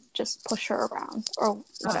I can just push her around or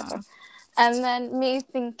whatever. And then me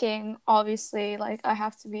thinking, obviously, like, I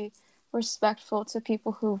have to be respectful to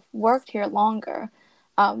people who've worked here longer.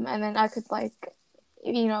 And then I could, like,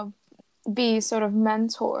 you know, be sort of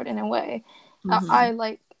mentored in a way. Mm-hmm.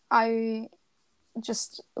 I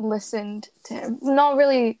just listened to him. Not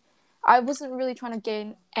really, I wasn't really trying to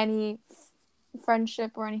gain any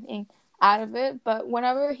friendship or anything out of it, but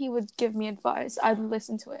whenever he would give me advice, I'd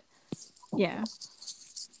listen to it. Yeah.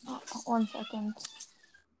 Oh, 1 second.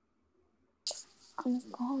 I'm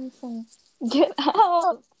calling from. Get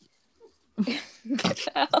out! Get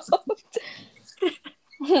out!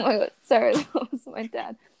 Oh my god, sorry, that was my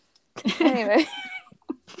dad. Anyway.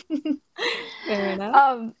 Fair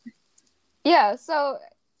enough. Yeah, so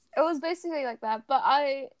it was basically like that, but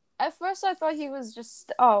at first I thought he was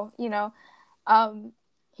just, he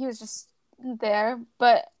was just there,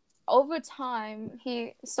 but over time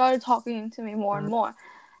he started talking to me more and more,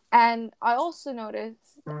 and I also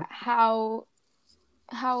noticed how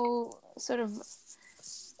sort of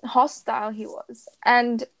hostile he was,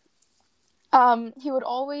 and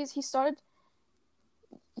he started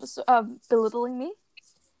belittling me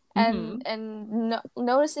and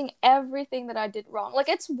noticing everything that I did wrong. Like,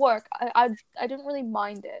 it's work. I didn't really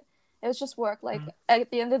mind it. It was just work. Like, at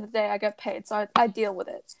the end of the day, I get paid, so I deal with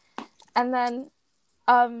it. And then,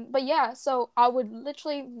 but yeah, so I would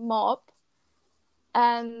literally mop,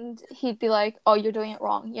 and he'd be like, "Oh, you're doing it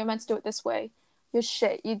wrong. You're meant to do it this way. You're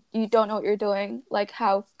shit. You don't know what you're doing. Like,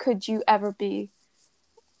 how could you ever be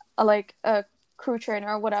a crew trainer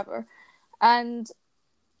or whatever?" And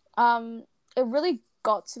it really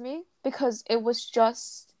got to me because it was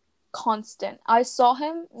just constant. I saw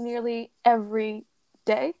him nearly every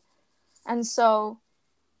day, and so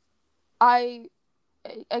I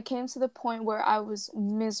came to the point where I was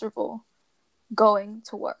miserable going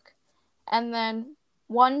to work. And then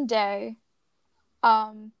one day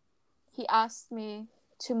he asked me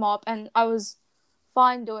to mop, and I was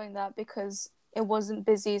fine doing that because it wasn't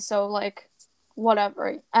busy, so like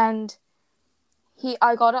whatever. And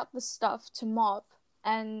I got up the stuff to mop,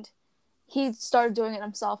 and he started doing it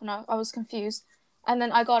himself, and I was confused. And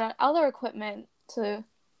then I got out other equipment to,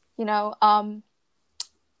 to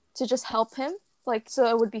just help him, like, so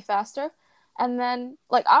it would be faster. And then,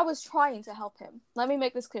 like, I was trying to help him. Let me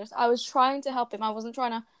make this clear. I was trying to help him. I wasn't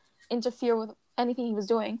trying to interfere with anything he was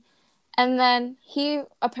doing. And then he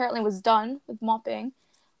apparently was done with mopping.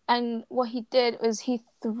 And what he did was he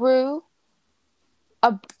threw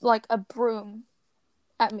a broom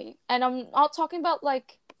at me. And I'm not talking about,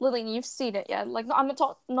 like, Lillian, you've seen it, yeah? Like, I'm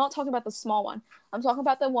not talking about the small one. I'm talking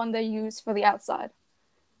about the one they use for the outside.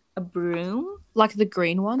 A broom? Like the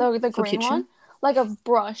green one? The for green kitchen? one? Like a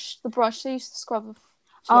brush. The brush they used to scrub the floors.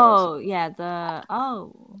 Oh, yeah,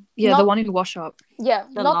 Yeah, the one you wash up. Yeah,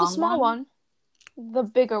 The not the long small one? one. The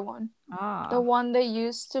bigger one. Ah. The one they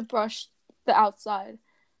used to brush the outside.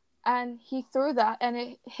 And he threw that, and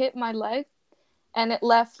it hit my leg, and it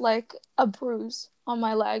left, like, a bruise on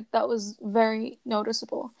my leg that was very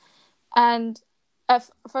noticeable. And at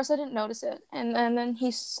first I didn't notice it, and then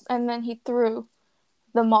he threw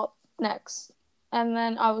the mop next, and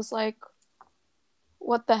then I was like,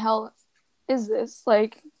 what the hell is this?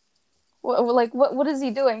 Like, what is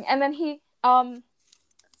he doing? And then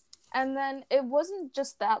and then it wasn't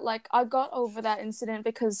just that. Like, I got over that incident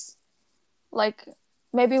because, like,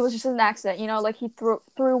 maybe it was just an accident, like, he threw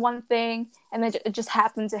one thing, and then it just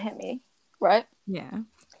happened to hit me, right? Yeah.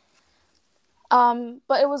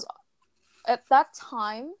 But it was at that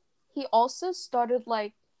time he also started,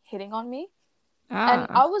 like, hitting on me, and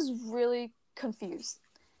I was really confused.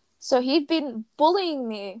 So he'd been bullying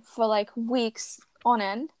me for, like, weeks on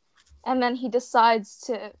end, and then he decides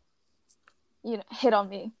to, hit on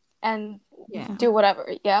me and do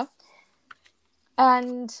whatever, yeah.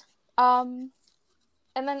 And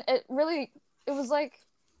then it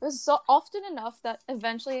was so often enough that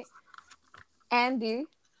eventually Andy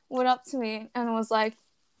went up to me and was like,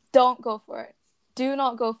 don't go for it. Do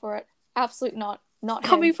not go for it. Absolutely not. Not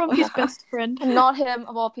Coming him. from his best friend. Not him,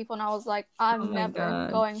 of all people. And I was like, Oh I'm my never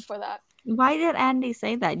God. going for that. Why did Andy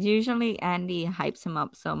say that? Usually Andy hypes him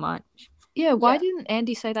up so much. Yeah, why didn't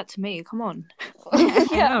Andy say that to me? Come on. I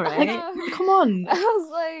know, right? Come on. I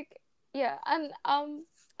was like, yeah. And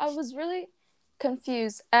I was really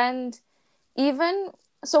confused. And even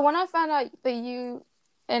so, when I found out that you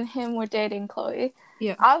and him were dating, Chloe,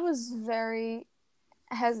 yeah, I was very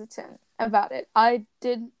hesitant about it. I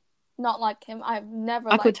did not like him. I've never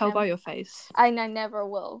liked him. I could tell by your face. And I never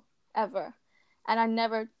will, ever. And I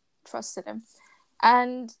never trusted him.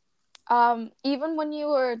 And even when you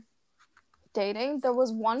were dating, there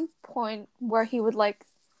was one point where he would, like,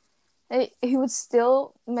 he would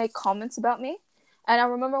still make comments about me. And I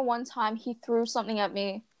remember one time he threw something at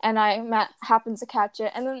me, and I happened to catch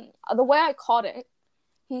it. And then the way I caught it,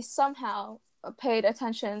 he somehow paid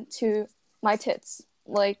attention to my tits,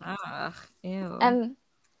 like, ew. And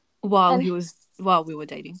while we were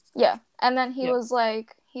dating. Yeah, and then he was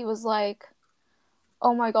like,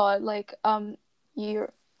 oh my God, like,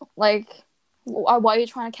 you're like, why are you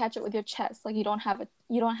trying to catch it with your chest? Like, you don't have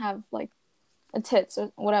like a tits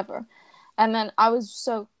or whatever. And then I was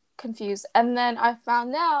so confused. And then I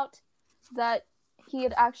found out that he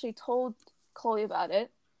had actually told Chloe about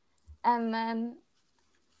it. And then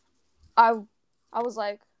I was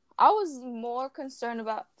like, I was more concerned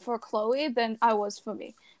for Chloe than I was for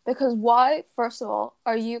me. Because why, first of all,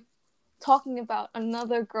 are you talking about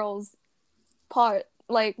another girl's body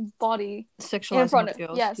sexualizing in front of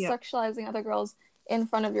girls? Sexualizing other girls in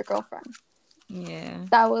front of your girlfriend? Yeah.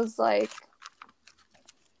 That was like.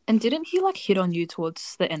 And didn't he, like, hit on you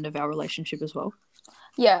towards the end of our relationship as well?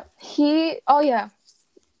 Yeah,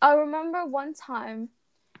 I remember one time,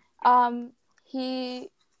 he.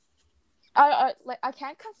 I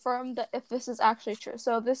can't confirm that if this is actually true.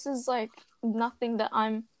 So this is, like, nothing that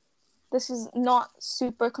this is not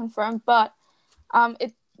super confirmed, but I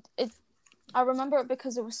remember it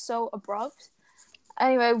because it was so abrupt.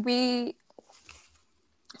 Anyway,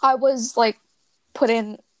 I was, like, put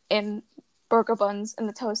in burger buns in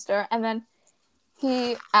the toaster, and then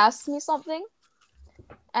he asked me something,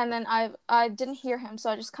 and then I didn't hear him, so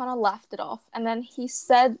I just kind of laughed it off. And then he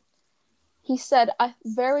said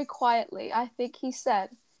very quietly, I think he said,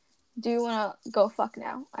 do you want to go fuck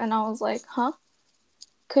now? And I was like, huh?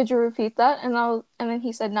 Could you repeat that? And then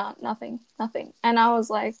he said, no, nothing. And I was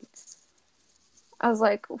like,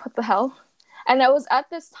 what the hell? And it was at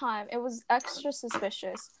this time, it was extra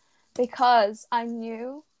suspicious because I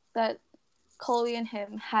knew that Chloe and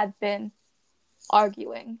him had been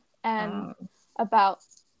arguing and about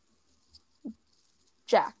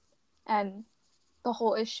Jack and the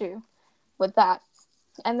whole issue with that.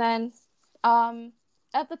 And then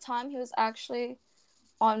at the time he was actually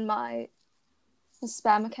on my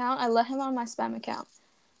spam account. I let him on my spam account,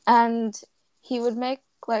 and he would make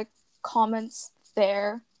like comments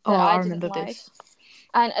there that I didn't remember like. this.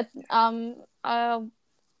 And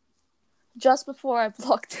just before I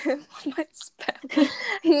blocked him on my spam,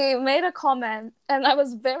 he made a comment, and I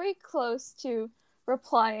was very close to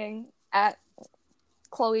replying at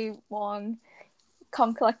Chloe Wong,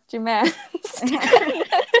 come collect your man.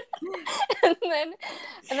 and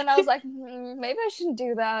then I was like, maybe I shouldn't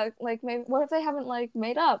do that. Like, maybe what if they haven't like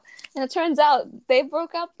made up? And it turns out they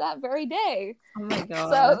broke up that very day. Oh my god.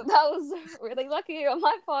 So that was really lucky on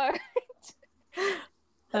my part.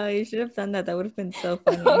 Oh, you should have done that. That would have been so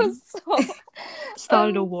funny. That was so...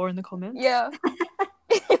 Started a war in the comments. Yeah.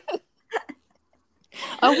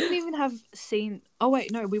 I wouldn't even have seen. Oh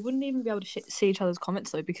wait, no, we wouldn't even be able to see each other's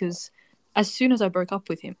comments though, because as soon as I broke up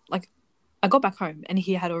with him, like, I got back home and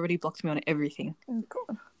he had already blocked me on everything. Oh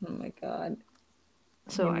god. Oh my god.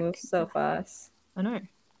 So you moved so fast. I know.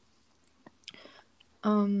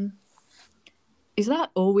 Is that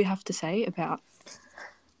all we have to say about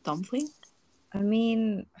Dumpling? I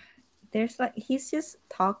mean, there's like, he's just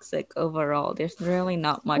toxic overall. There's really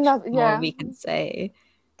not much more we can say.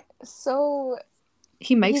 So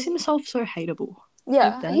he makes himself so hateable.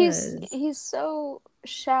 Yeah, he's so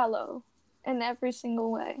shallow in every single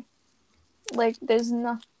way. Like there's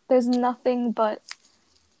nothing but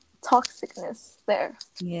toxicness there.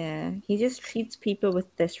 Yeah, he just treats people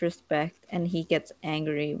with disrespect, and he gets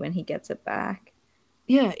angry when he gets it back.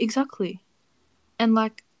 Yeah, exactly. And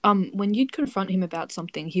like when you'd confront him about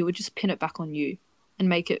something, he would just pin it back on you and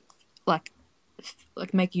make it like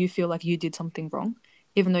make you feel like you did something wrong,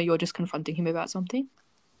 even though you're just confronting him about something.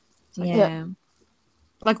 Like, yeah.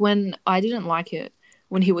 Like when I didn't like it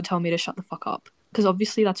when he would tell me to shut the fuck up, because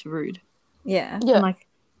obviously that's rude. Yeah. And like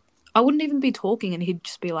I wouldn't even be talking and he'd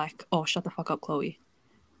just be like, "Oh, shut the fuck up, Chloe."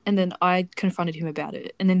 And then I confronted him about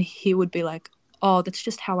it, and then he would be like, "Oh, that's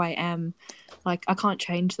just how I am. Like I can't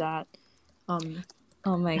change that."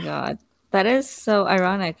 Oh my god, that is so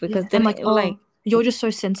ironic, because then like, oh, you're just so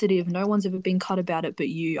sensitive. No one's ever been cut about it but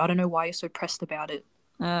you. I don't know why you're so pressed about it.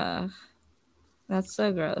 That's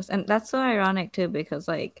so gross. And that's so ironic too, because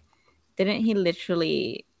like, didn't he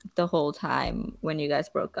literally the whole time when you guys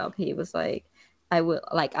broke up, he was like,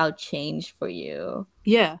 I'll change for you.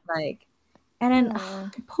 Yeah. Like, and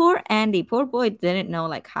then poor Andy, poor boy, didn't know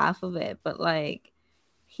like half of it, but like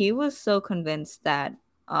he was so convinced that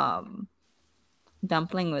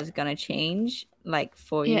Dumpling was gonna change like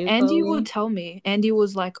for you. Andy Chloe would tell me. Andy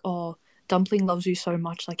was like, "Oh, Dumpling loves you so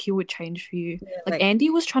much, like he would change for you." Yeah, like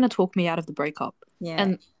Andy was trying to talk me out of the breakup. Yeah.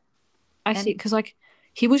 And I see, because like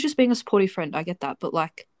he was just being a supportive friend. I get that, but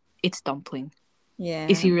like it's Dumpling. Yeah.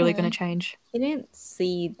 Is he really gonna change? He didn't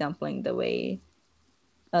see Dumpling the way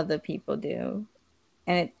other people do,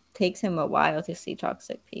 and it takes him a while to see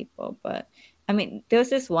toxic people. But I mean, there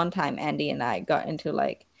was this one time Andy and I got into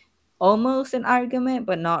like almost an argument,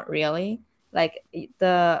 but not really. Like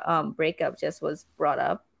the breakup just was brought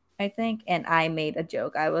up, I think, and I made a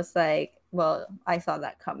joke. I was like, "Well, I saw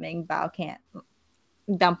that coming.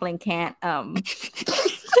 Dumpling can't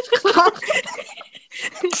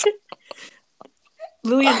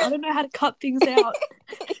Lilian, I don't know how to cut things out."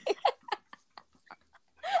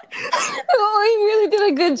 Oh, you really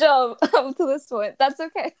did a good job up to this point. That's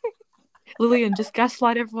okay. Lilian, just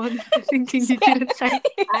gaslight everyone thinking you didn't say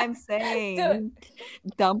it. I'm saying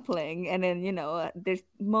dumpling, and then there's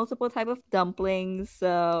multiple type of dumplings,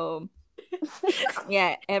 so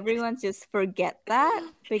yeah, everyone just forget that,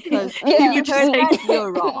 because if you heard that,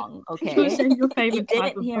 you're wrong. Okay, you were saying your favorite you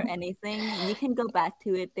type didn't of hear dumpling. anything. You can go back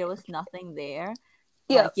to it. There was nothing there.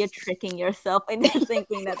 Yeah, like, you're tricking yourself into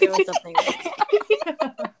thinking that there was something there.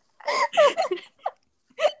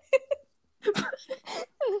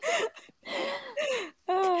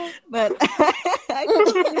 But I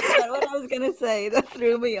totally forgot what I was gonna say. That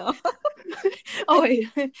threw me off. Oh wait,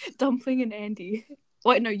 Dumpling and Andy.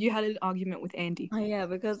 Wait, no, you had an argument with Andy. Oh yeah,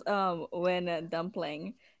 because when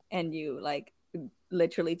Dumpling and you like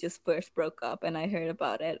literally just first broke up, and I heard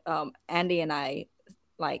about it, Andy and I,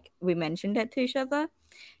 like, we mentioned it to each other,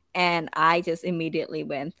 and I just immediately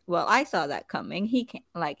went, "Well, I saw that coming. He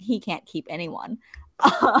can't keep anyone."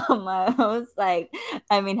 I was like,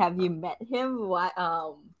 I mean, have you met him? Why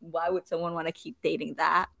would someone want to keep dating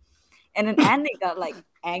that? And then Andy got like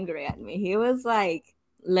angry at me. He was like,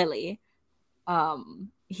 "Lily,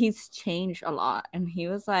 he's changed a lot." And he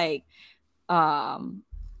was like, I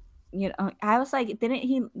was like, didn't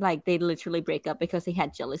he, like, they literally break up because he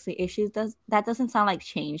had jealousy issues? That doesn't sound like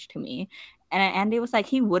change to me. And Andy was like,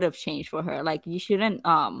 he would have changed for her. Like, you shouldn't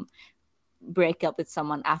break up with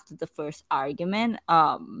someone after the first argument.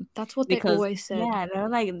 That's what they Because always said. yeah, they're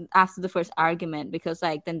like after the first argument, because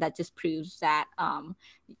like then that just proves that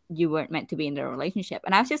you weren't meant to be in the relationship.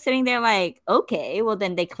 And I was just sitting there like, okay, well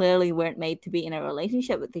then they clearly weren't made to be in a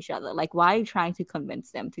relationship with each other. Like, why are you trying to convince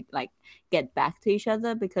them to like get back to each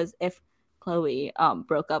other? Because if Chloe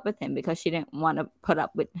broke up with him because she didn't want to put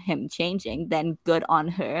up with him changing, then good on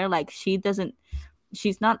her. Like,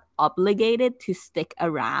 she's not obligated to stick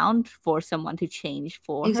around for someone to change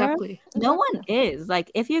for her. Exactly. No one is. Like,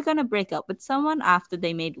 if you're gonna break up with someone after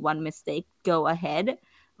they made one mistake, go ahead.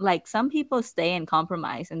 Like, some people stay and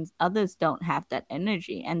compromise and others don't have that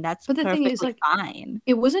energy, and that's But the thing perfectly is, like, fine.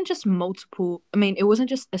 it wasn't just multiple. I mean, it wasn't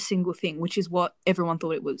just a single thing, which is what everyone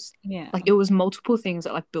thought it was. Yeah. Like, it was multiple things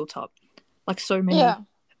that like built up, like so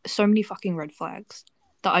many fucking red flags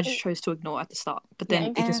that I just chose to ignore at the start. But then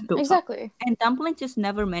it just built up. Exactly. And Dumpling just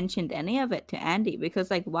never mentioned any of it to Andy,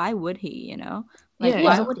 because like, why would he, you know? Like, Yeah,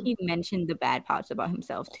 why exactly. would he mention the bad parts about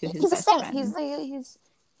himself to his He's a best saint. friend?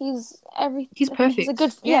 He's everything. He's perfect. He's a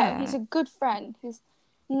good he's a good friend. He's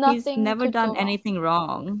never could done go wrong. anything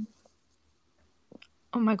wrong.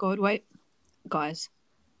 Oh my god! Wait, guys,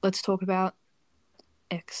 let's talk about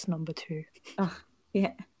ex number 2.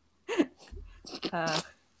 Yeah.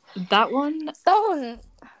 That one,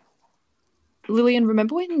 Lilian.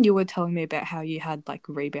 Remember when you were telling me about how you had like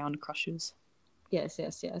rebound crushes? Yes,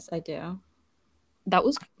 I do. That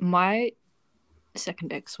was my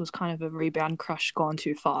second ex. Was kind of a rebound crush gone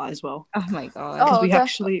too far as well. Oh my god.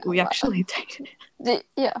 Because we actually dated.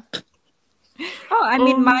 Yeah. Oh, I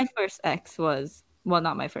mean, my first ex was, well,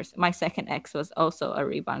 not my first. My second ex was also a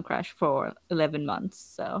rebound crush for 11 months.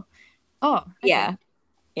 So. Oh. Okay.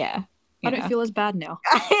 Yeah. I don't feel as bad now.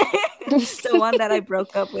 The one that I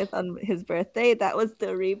broke up with on his birthday, that was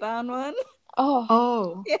the rebound one.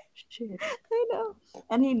 Oh. Yeah. Shit. I know.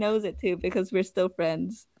 And he knows it too, because we're still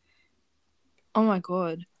friends. Oh my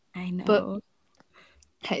god. I know. But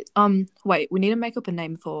hey, wait, we need to make up a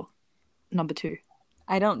name for number 2.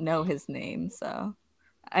 I don't know his name, so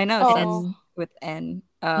I know it starts with N.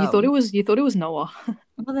 You thought it was Noah.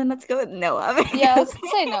 Well, then let's go with Noah. Yeah, let's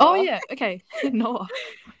say Noah. Oh yeah, okay. Noah.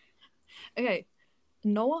 Okay.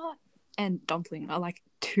 Noah and Dumpling are like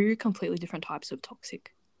 2 completely different types of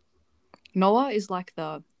toxic. Noah is like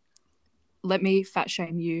the let me fat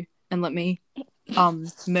shame you and let me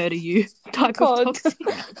murder you type of toxic.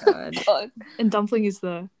 God. And Dumpling is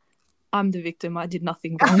the I'm the victim, I did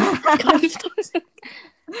nothing wrong kind of toxic.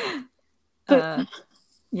 But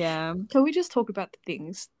yeah. Can we just talk about the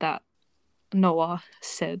things that Noah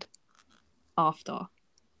said after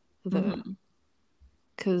the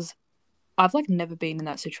because I've like never been in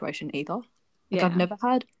that situation either. Like I've never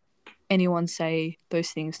had anyone say those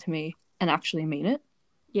things to me and actually mean it.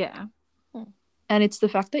 Yeah. And it's the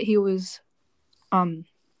fact that he was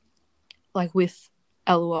like with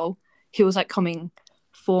LOL, he was like coming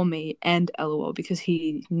for me and LOL because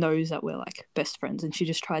he knows that we're like best friends, and she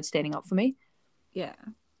just tried standing up for me. Yeah.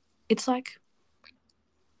 It's like,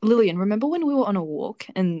 Lilian, remember when we were on a walk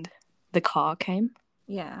and the car came?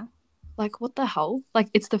 Yeah. Like, what the hell? Like,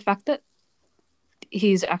 it's the fact that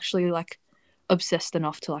he's actually like obsessed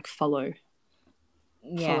enough to like follow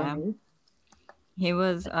me. He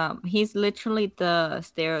was he's literally the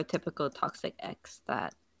stereotypical toxic ex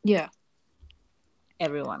that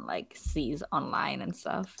everyone like sees online and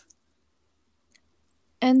stuff.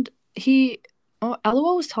 And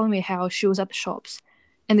LOL was telling me how she was at the shops,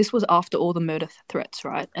 and this was after all the murder threats,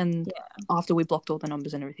 right? And after we blocked all the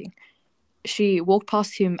numbers and everything. She walked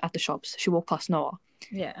past him at the shops. She walked past Noah.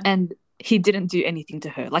 Yeah. And he didn't do anything to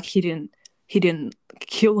her. Like, he didn't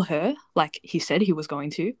kill her like he said he was going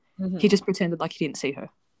to. He just pretended like he didn't see her.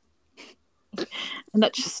 And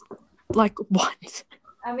that's just like, what?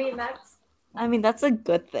 I mean that's a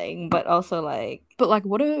good thing, but also like, but like,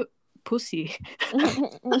 what a pussy.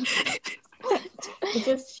 It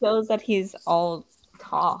just shows that he's all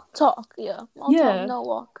talk, yeah. All talk, no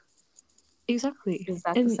walk. Exactly. Is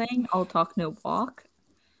that the saying? All talk, no walk?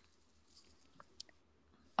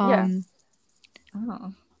 Or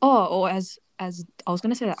as I was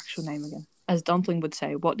gonna say the actual name again. As Dumpling would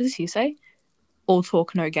say, what does he say? All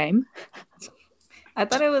talk, no game. I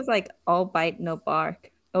thought it was like all bite, no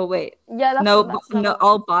bark. Oh wait. Yeah, that's no,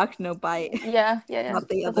 all bark, no bite. Yeah. Not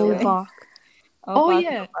the other all way. Bark. All bark,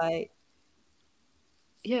 no bite.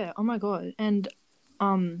 Yeah, oh my god. And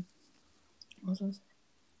what was I saying?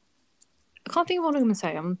 I can't think of what I'm gonna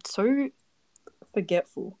say. I'm so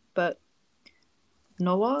forgetful. But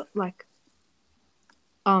Noah, like,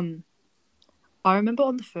 I remember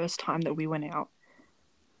on the first time that we went out,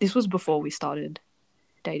 this was before we started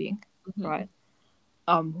dating, right?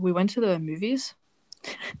 We went to the movies,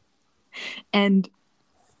 and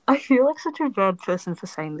I feel like such a bad person for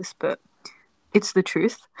saying this, but it's the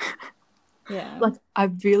truth. Yeah. Like, I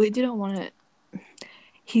really didn't want to.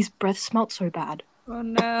 His breath smelled so bad. Oh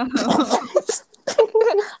no.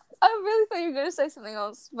 I really thought you were gonna say something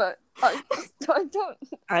else, but I don't.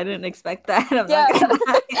 I didn't expect that. I'm Yeah. not gonna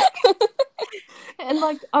lie. And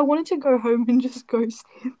like, I wanted to go home and just ghost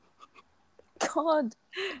him. God.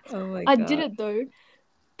 Oh my I god. did it though,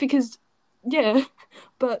 because, yeah,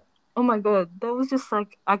 but oh my god, that was just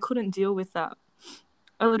like, I couldn't deal with that.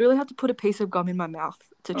 I literally had to put a piece of gum in my mouth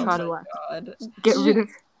to try to like God. get rid of.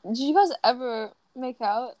 Did you guys ever make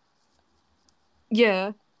out?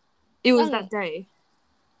 Yeah, it was And- that day.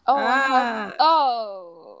 Oh, Ah.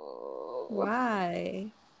 oh.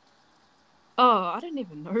 Why? Oh, I don't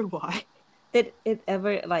even know why. Did it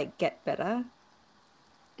ever like get better?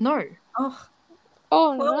 No. Oh,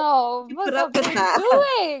 Oh Well, no! What's put up up with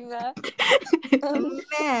doing?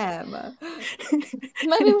 ma'am.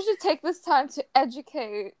 Maybe we should take this time to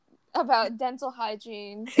educate about dental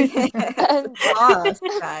hygiene. And Floss,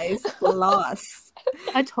 guys. Floss.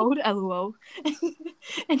 I told LOL,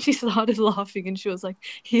 and she started laughing, and she was like,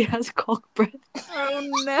 "He has cock breath." Oh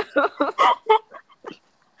no.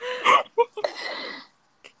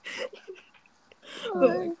 Oh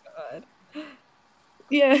my god.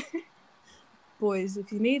 Yeah. Boys,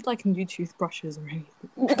 if you need like new toothbrushes or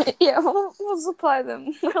anything, yeah, we'll supply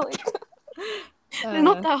them. Really. they're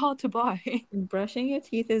not that hard to buy. Brushing your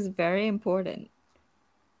teeth is very important.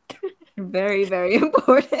 Very, very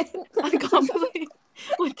important. I can't believe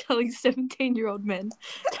we're telling 17-year-old men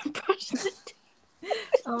to brush their teeth.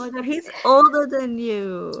 Oh my god, he's older than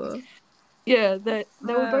you. Yeah, they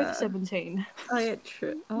were both 17. Oh yeah,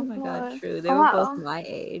 true. Oh my god, God. true. They Oh, were wow. both my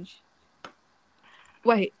age.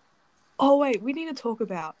 Wait. Oh wait, we need to talk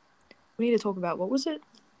about what was it?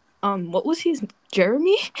 What was his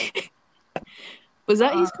Jeremy? Was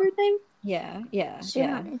that his code name? Yeah,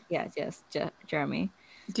 Jeremy. yes, Jeremy.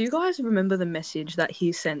 Do you guys remember the message that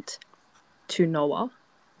he sent to Noah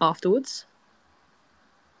afterwards?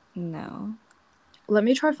 No, Let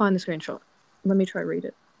me try find the screenshot. Let me try read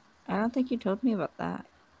it. I don't think you told me about that.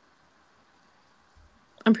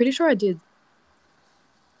 I'm pretty sure I did.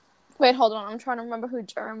 Wait, hold on. I'm trying to remember who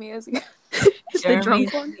Jeremy is again. It's the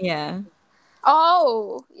drunk one? Yeah.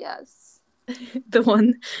 Oh, yes. The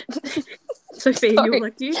one. Sophia, you Sorry. were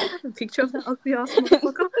like, do you even have a picture of that ugly ass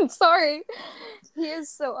motherfucker? Sorry. He is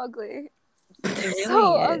so ugly. It really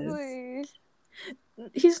So is. ugly.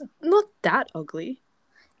 He's not that ugly.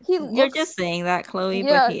 He You're looks... just saying that, Chloe,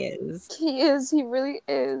 Yeah. but he is. He is. He really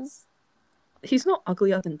is. He's not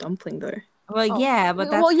uglier than Dumpling, though. Well, Oh. yeah, but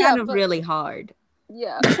that's Well, yeah, kind of but- really hard.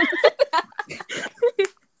 Yeah.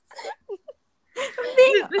 I'm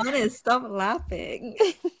being honest. Stop laughing.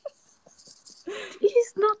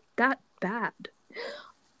 He's not that bad.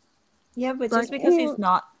 Yeah, but Like, just because he's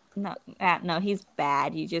no, he's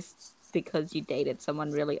bad. You just because you dated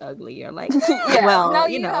someone really ugly, you're like, Yeah. well, now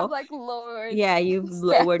you know, have like lowered. yeah, you've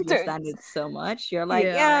lowered your standards. standards so much. You're like,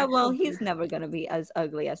 Yeah, yeah, I well, actually he's did. never gonna be as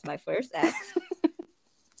ugly as my first ex.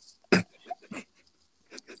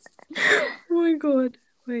 Oh my god.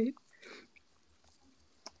 Wait.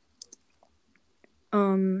 What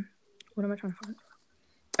am I trying to find?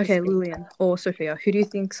 Okay, Lilian or Sophia. Who do you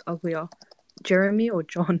think's uglier? Jeremy or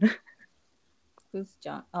John? Who's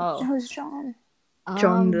John? Oh, Who's John?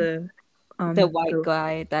 John the white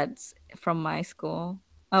guy that's from my school.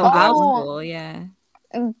 Oh, our Oh. school, yeah.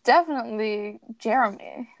 Definitely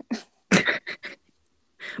Jeremy.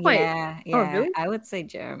 Wait, Yeah, really? I would say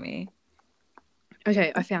Jeremy.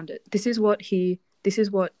 Okay, I found it. This is what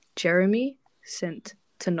Jeremy sent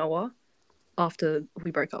to Noah after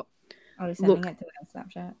we broke up. Oh, he's sending Look. it to me on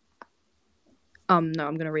Snapchat. No,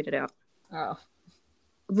 I'm gonna read it out. Oh.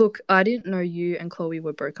 Look, I didn't know you and Chloe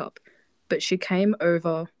were broke up, but she came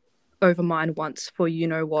over mine once for you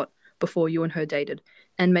know what before you and her dated.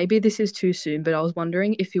 And maybe this is too soon, but I was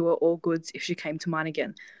wondering if you were all goods if she came to mine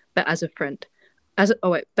again. But as a friend, as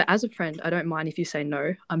a friend, I don't mind if you say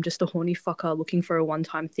no. I'm just a horny fucker looking for a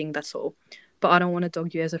one-time thing, that's all. But I don't want to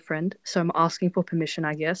dog you as a friend, so I'm asking for permission,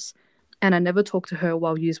 I guess. And I never talked to her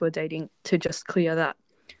while yous were dating, to just clear that.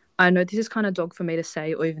 I know this is kind of dog for me to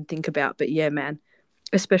say or even think about, but yeah, man.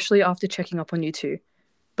 Especially after checking up on you two.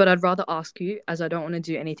 But I'd rather ask you, as I don't want to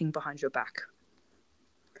do anything behind your back.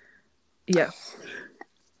 Yeah.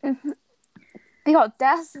 The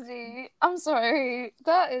audacity. I'm sorry.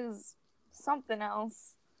 That is something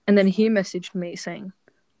else. And then he messaged me saying,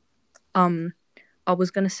 I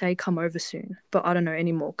was gonna say come over soon, but I don't know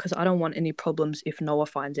anymore because I don't want any problems if Noah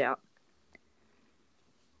finds out.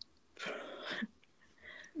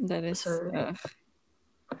 That is. So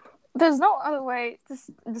There's no other way to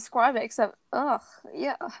describe it except,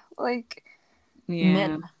 yeah, like, Yeah.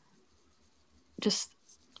 men, just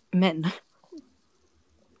men,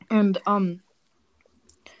 and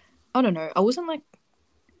I don't know. I wasn't like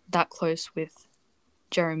that close with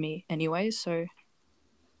Jeremy anyway, so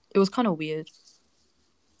it was kind of weird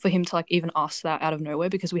for him to like even ask that out of nowhere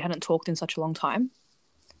because we hadn't talked in such a long time.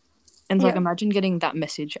 And like, Yeah. imagine getting that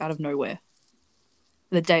message out of nowhere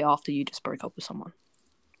the day after you just broke up with someone.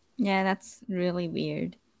 Yeah, that's really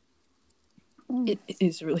weird. It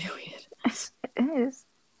is really weird. it is.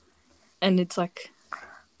 And it's like,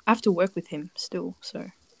 I have to work with him still,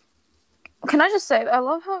 so. Can I just say, I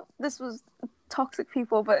love how this was toxic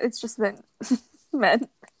people, but it's just men. Men.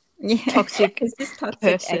 Yeah. Toxic It's just toxic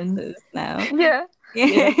person. exes now. Yeah.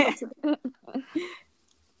 Yeah.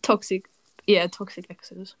 Toxic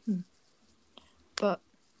exes. But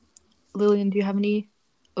Lilian, do you have any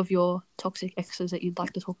of your toxic exes that you'd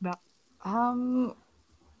like to talk about?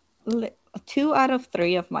 2 out of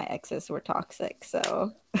 3 of my exes were toxic,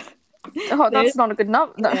 so Oh, that's not a good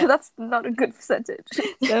number. Yeah. That's not a good percentage.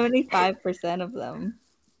 75% of them.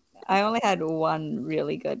 I only had one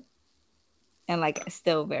really good and like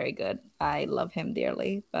still very good. I love him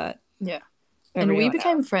dearly, but Yeah. And we everyone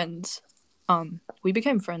became else. friends. We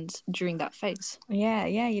became friends during that phase. Yeah,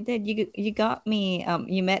 you did. You got me.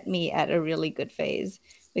 You met me at a really good phase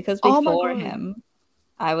because Oh my before God. him,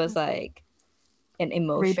 I was like an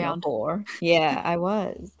emotional Rebound. whore. Yeah, I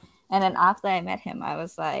was. And then after I met him, I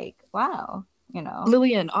was like, wow, you know.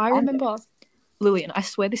 Lilian, Lilian, I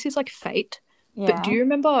swear this is like fate. Yeah. But do you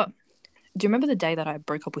remember the day that I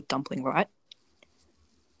broke up with Dumpling, right?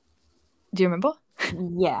 Do you remember?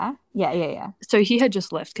 Yeah. So he had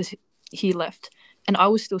just left because he left, and I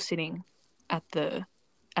was still sitting at the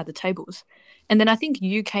tables, and then I think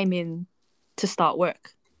you came in to start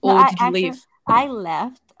work, or No, did you leave? I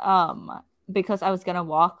left because I was gonna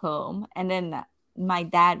walk home, and then my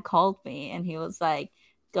dad called me and he was like,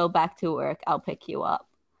 "Go back to work. I'll pick you up."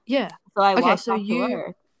 Yeah. So I Okay. walked So back to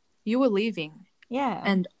work. you were leaving, Yeah.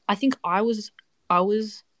 and I think I was.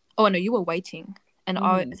 Oh no, you were waiting, and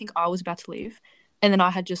I think I was about to leave, and then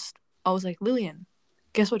I was like, Lilian,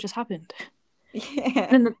 guess what just happened?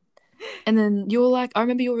 Yeah. And then you were like, I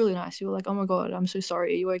remember you were really nice. You were like, oh my God, I'm so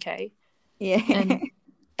sorry. Are you okay? Yeah. And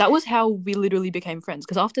that was how we literally became friends.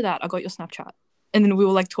 Because after that, I got your Snapchat. And then we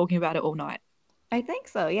were like talking about it all night. I think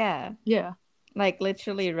so, yeah. Yeah. Like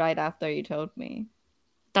literally right after you told me.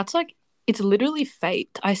 That's like, it's literally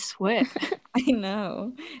fate. I swear. I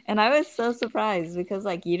know. And I was so surprised because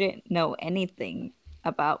like you didn't know anything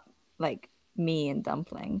about like me and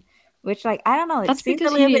Dumpling. Which like, I don't know, it That's seems a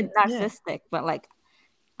because little he bit didn't. Yeah. narcissistic, but like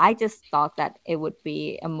I just thought that it would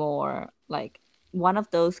be a more like one of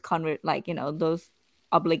those like, you know, those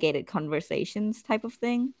obligated conversations type of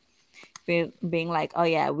thing. Being like, oh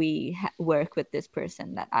yeah, we work with this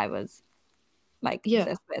person that I was like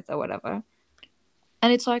obsessed with or whatever.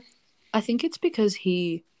 And it's like, I think it's because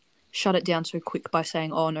he shut it down so quick by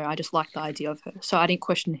saying, oh no, I just like the idea of her. So I didn't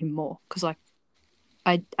question him more. Because like,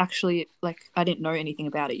 I actually, like, I didn't know anything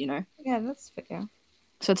about it, you know? Yeah, that's fair.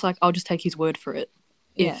 So it's like, I'll just take his word for it.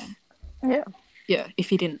 Yeah. If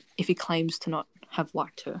he claims to not have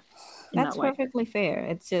liked her in That's that way. perfectly fair.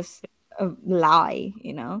 It's just a lie,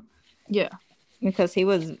 you know? Yeah. Because he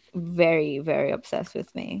was very, very obsessed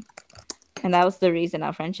with me. And that was the reason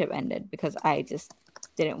our friendship ended, because I just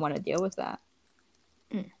didn't want to deal with that.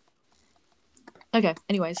 Okay,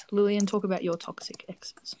 anyways, Lilian, talk about your toxic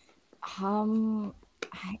exes.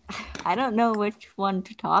 I don't know which one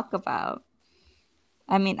to talk about.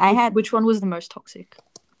 I mean, Which one was the most toxic?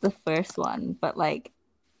 The first one, but like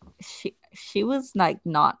she was like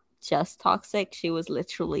not just toxic, she was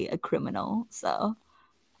literally a criminal. So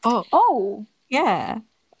Oh yeah,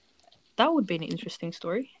 that would be an interesting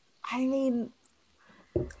story. I mean,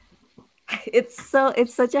 it's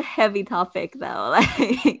such a heavy topic though.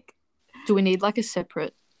 Like, do we need like a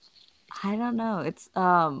separate? I don't know. It's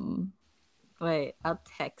wait, I'll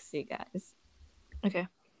text you guys. Okay.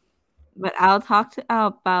 But I'll talk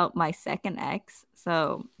about my second ex.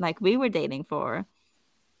 So like we were dating for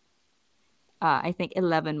I think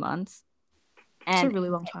 11 months. And it's a really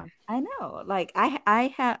long time. I know. Like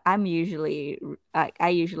I usually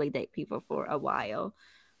date people for a while.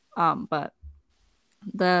 But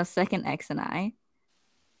the second ex and I,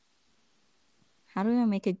 how do I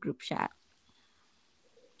make a group chat?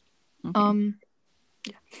 Okay.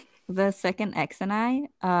 Yeah. The second ex and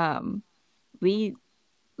I, we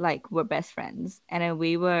like were best friends, and then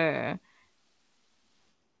we were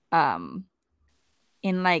um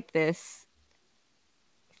in like this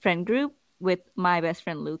friend group with my best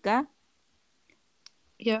friend Luca.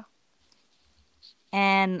 Yeah.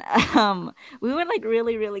 And we were like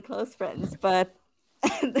really, really close friends. But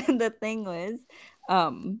the thing was,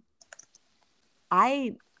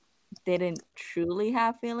 I didn't truly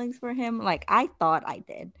have feelings for him. Like I thought I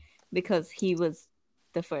did because he was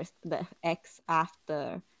the ex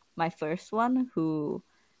after my first one who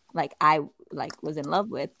like I like was in love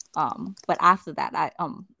with. But after that, I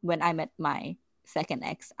when I met my second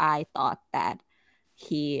ex, I thought that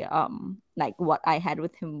he like what I had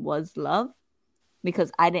with him was love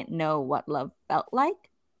because I didn't know what love felt like.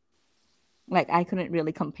 Like I couldn't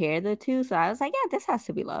really compare the two, so I was like, yeah, this has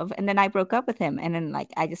to be love. And then I broke up with him, and then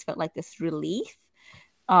like I just felt like this relief,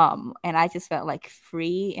 and I just felt like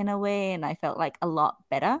free in a way, and I felt like a lot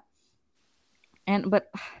better. And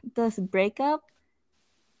but this breakup,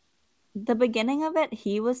 the beginning of it,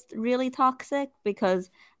 he was really toxic because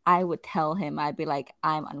I would tell him, I'd be like,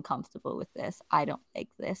 I'm uncomfortable with this. I don't like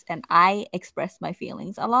this. And I express my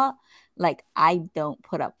feelings a lot. Like, I don't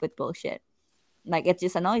put up with bullshit. Like, it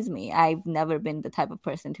just annoys me. I've never been the type of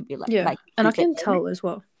person to be like, Yeah. like And I keep it can in. tell as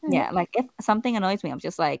well. Yeah. Like, if something annoys me, I'm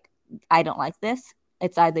just like, I don't like this.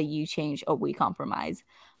 It's either you change or we compromise.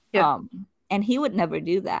 Yeah. And he would never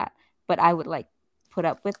do that. But I would like put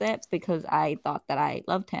up with it because I thought that I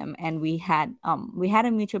loved him, and we had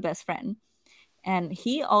a mutual best friend, and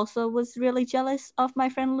he also was really jealous of my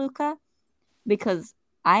friend Luca because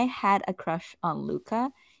I had a crush on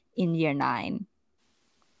Luca in year 9.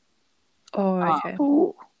 Oh, Um, okay.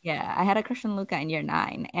 Ooh. yeah, I had a crush on Luca in year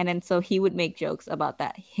 9, and then so he would make jokes about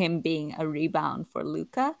that, him being a rebound for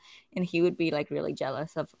Luca, and he would be like really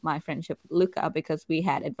jealous of my friendship with Luca because we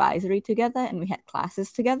had advisory together and we had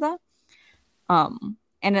classes together.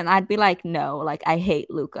 And then I'd be like, no, like I hate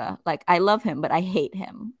Luca. Like I love him, but I hate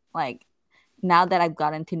him. Like now that I've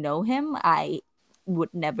gotten to know him, I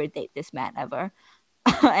would never date this man ever.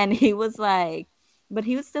 And he was like, but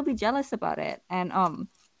he would still be jealous about it. And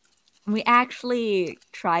we actually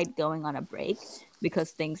tried going on a break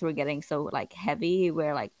because things were getting so like heavy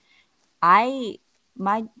where like I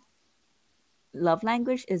my love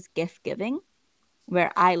language is gift giving,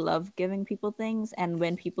 where I love giving people things, and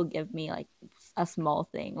when people give me like a small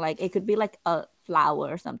thing, like it could be like a flower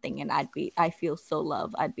or something, and I feel so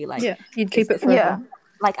loved. I'd be like, Yeah. You'd this keep it is Yeah. forever.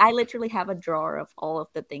 like I literally have a drawer of all of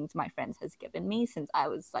the things my friends has given me since I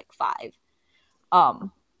was like 5.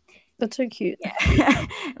 Um, That's so cute. yeah.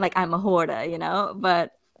 Like I'm a hoarder, you know,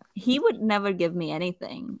 but he would never give me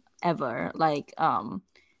anything ever. Like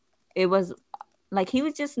it was like he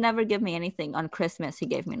would just never give me anything. On Christmas he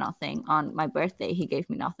gave me nothing. On my birthday he gave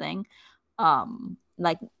me nothing.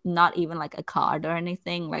 Like not even like a card or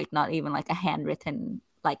anything, like not even like a handwritten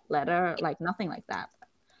like letter, like nothing like that.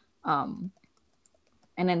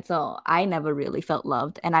 And then so I never really felt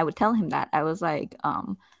loved, and I would tell him that. I was like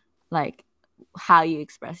how you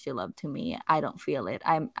express your love to me, I don't feel it.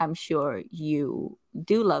 I'm sure you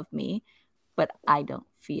do love me, but I don't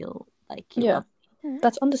feel like you Yeah. love me.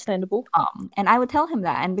 That's understandable. And I would tell him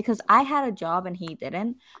that, and because I had a job and he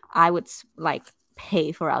didn't, I would like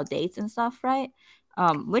pay for our dates and stuff, right?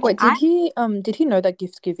 Which Wait, I did he know that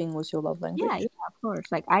gift giving was your love language? yeah, of course,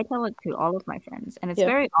 like I tell it to all of my friends, and it's Yeah.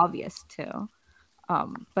 very obvious too.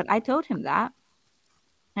 But I told him that.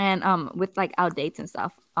 And with like our dates and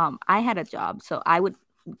stuff, I had a job, so I would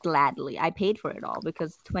gladly, I paid for it all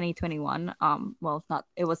because 2021, well, not,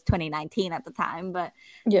 it was 2019 at the time, but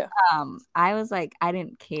Yeah. I was like, I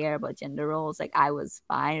didn't care about gender roles. Like I was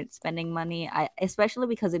fine spending money. I especially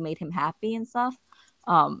because it made him happy and stuff.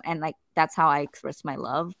 And like that's how I expressed my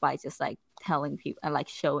love, by just like telling people and like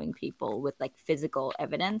showing people with like physical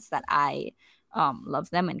evidence that I love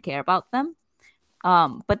them and care about them.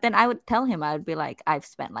 But then I would tell him, I would be like, I've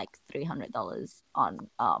spent like $300 on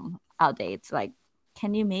our dates. Like,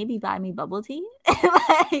 can you maybe buy me bubble tea?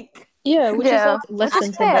 Like, Yeah, which is Yeah. like less Which than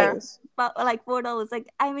is $10. fair. but like $4. Like,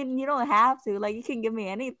 I mean, you don't have to. Like, you can give me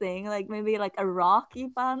anything. Like maybe like a rock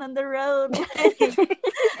you found on the road. Like,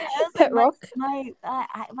 I was Pet like,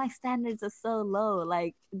 rock. my standards are so low.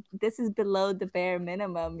 Like this is below the bare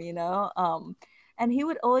minimum, you know. And he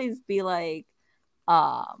would always be like,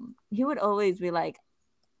 he would always be like,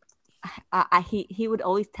 he would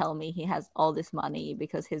always tell me he has all this money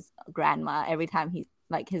because his grandma, every time he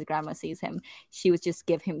like his grandma sees him, she would just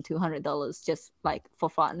give him $200 just like for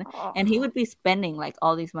fun. And he would be spending like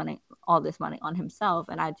all this money on himself,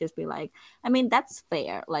 and I'd just be like, I mean, that's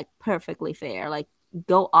fair, like perfectly fair, like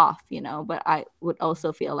go off, you know. But I would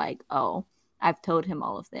also feel like, oh, I've told him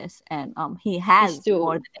all of this, and he has still-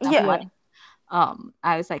 more than enough Yeah. money.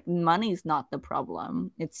 I was like, money's not the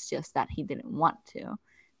problem. It's just that he didn't want to.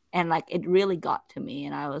 And like it really got to me,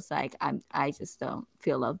 and I was like, I just don't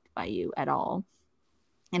feel loved by you at all.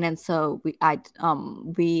 And then so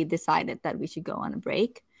we decided that we should go on a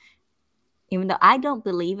break. Even though I don't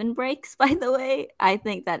believe in breaks, by the way, I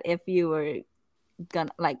think that if you were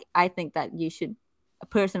gonna like, I think that you should.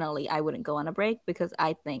 Personally, I wouldn't go on a break, because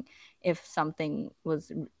I think if something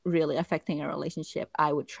was really affecting a relationship,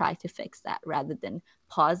 I would try to fix that rather than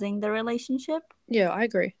pausing the relationship. Yeah, I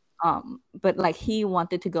agree. But like he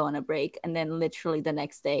wanted to go on a break, and then literally the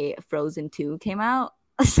next day Frozen 2 came out.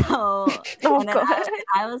 So Oh and then god.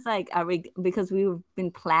 I was like, are we, because we've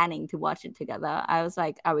been planning to watch it together, I was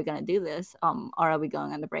like, are we gonna do this or are we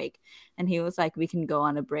going on a break? And he was like, we can go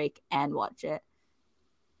on a break and watch it,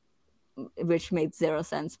 which made zero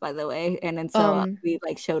sense, by the way. And then so we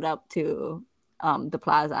like showed up to the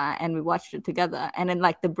plaza and we watched it together, and then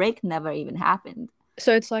like the break never even happened.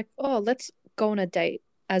 So it's like, oh, let's go on a date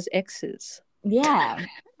as exes. Yeah.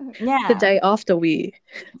 The day after we.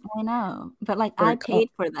 I know, but like I paid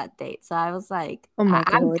for that date, so I was like, Oh my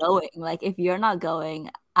I'm God. going. Like if you're not going,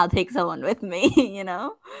 I'll take someone with me, you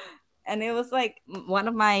know. And it was like one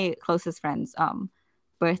of my closest friends'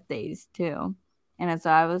 birthdays too, and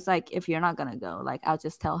so I was like, if you're not gonna go, like I'll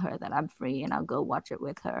just tell her that I'm free and I'll go watch it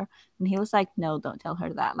with her. And he was like, no, don't tell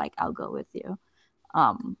her that. Like I'll go with you.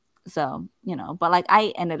 So you know, but like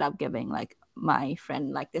I ended up giving like my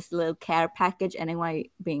friend like this little care package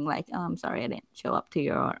anyway, being like, oh, I'm sorry I didn't show up to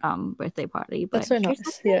your birthday party, but That's so here's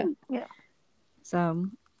nice. the Yeah. thing. Yeah. So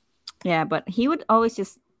yeah, but he would always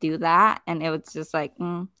just do that, and it was just like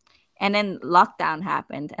and then lockdown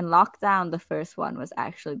happened, and lockdown, the first one, was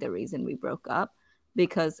actually the reason we broke up,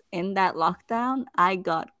 because in that lockdown I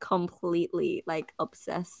got completely like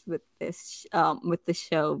obsessed with this with the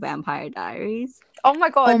show Vampire Diaries. Oh my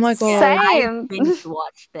god. Oh my God. I Same. binge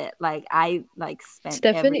watched it. Like I like spent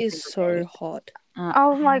Stefan every is single so day. hot.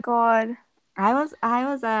 Oh my god. I was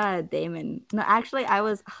Damon. No, actually I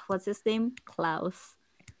was, what's his name? Klaus.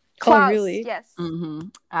 Klaus, really? Yes.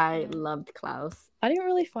 I loved Klaus. I didn't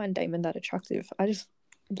really find Damon that attractive. I just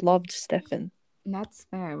loved Stefan. That's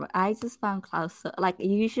fair, but I just found Klaus so, like,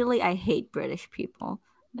 usually I hate British people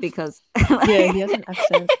because Yeah, he has an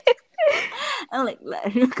accent. I'm like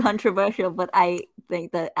controversial, but I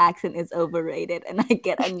think the accent is overrated and I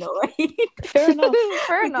get annoyed. Fair enough.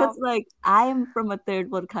 Fair enough. Because like I am from a third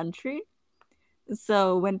world country,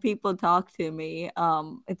 so when people talk to me,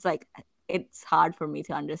 it's like it's hard for me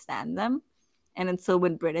to understand them. And then so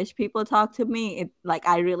when British people talk to me, it like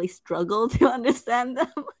I really struggle to understand them.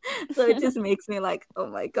 So it just makes me like, oh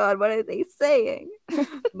my god, what are they saying?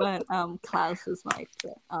 But Klaus is my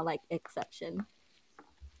like exception.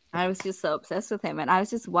 I was just so obsessed with him, and I was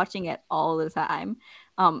just watching it all the time.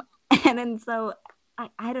 And then so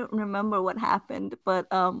I don't remember what happened, but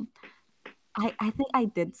I think I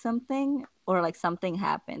did something, or like something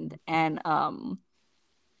happened, and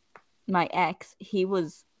my ex, he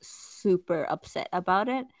was super upset about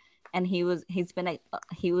it, and he was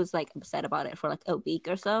like upset about it for like a week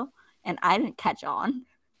or so, and I didn't catch on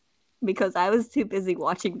because I was too busy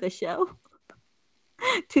watching the show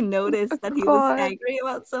to notice that he was angry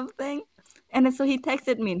about something. And then so he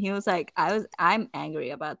texted me and he was like, I'm angry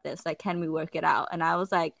about this, like can we work it out? And I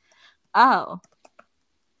was like, oh,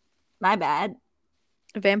 my bad.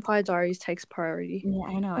 Vampire Diaries takes priority. Yeah,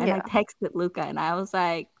 I know. And I texted Luca and I was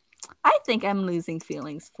like, I think I'm losing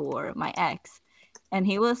feelings for my ex. And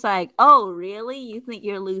he was like, oh, really? You think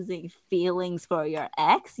you're losing feelings for your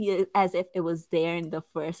ex? As if it was there in the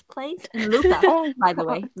first place? And Luca, by the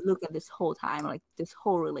way, Luca, this whole time, like this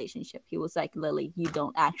whole relationship, he was like, Lily, you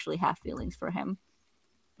don't actually have feelings for him.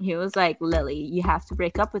 He was like, Lily, you have to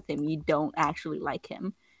break up with him. You don't actually like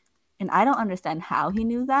him. And I don't understand how he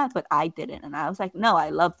knew that, but I didn't. And I was like, no,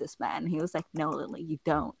 I love this man. And he was like, no, Lily, you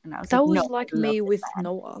don't. And I was that like, was no, like me with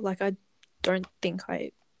Noah. Like I don't think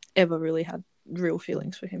I ever really had real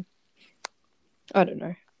feelings for him. I don't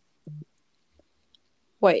know.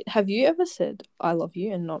 Wait, have you ever said I love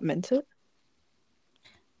you and not meant it?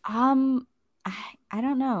 I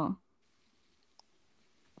don't know.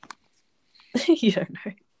 You don't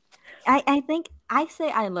know. I think I say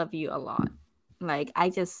I love you a lot. Like I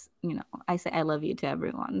just, I say I love you to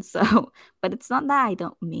everyone. So, but it's not that I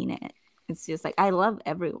don't mean it. It's just like I love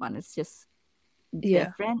everyone. It's just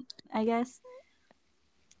different, I guess.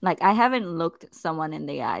 Like I haven't looked someone in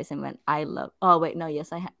the eyes and went, I love. Oh wait, no,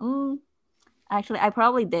 yes, I have. Actually, I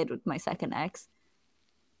probably did with my second ex.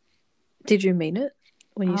 Did you mean it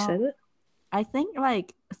when you said it? I think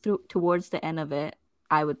like towards the end of it,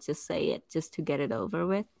 I would just say it just to get it over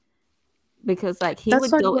with. Because like he That's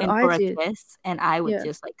would like go what in I for a did. kiss and I would Yeah.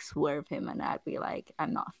 just like swerve him and I'd be like,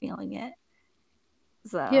 I'm not feeling it.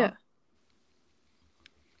 So Yeah.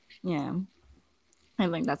 yeah. I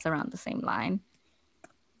think that's around the same line.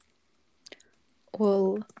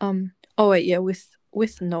 Well, oh wait, yeah,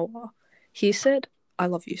 with Noah, he said I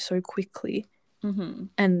love you so quickly,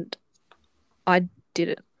 and I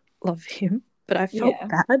didn't love him, but I felt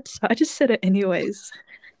bad, so I just said it anyways.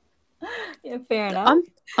 Yeah, fair enough.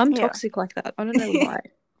 I'm toxic like that. I don't know why.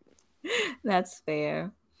 That's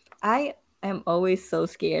fair. I am always so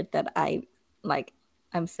scared that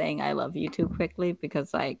I'm saying I love you too quickly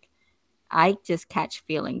because like I just catch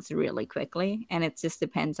feelings really quickly and it just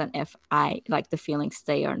depends on if I like the feelings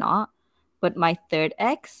stay or not. But my third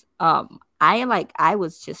ex, I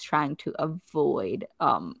was just trying to avoid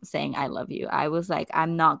saying I love you. I was like,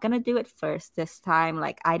 I'm not gonna do it first this time.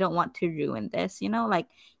 Like I don't want to ruin this, like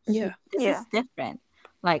Yeah. this is different.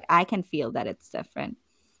 Like I can feel that it's different.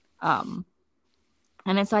 And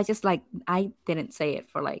then so I just like I didn't say it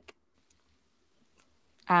for like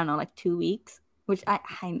I don't know, like 2 weeks, which I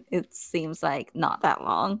it seems like not that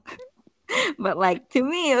long. But like to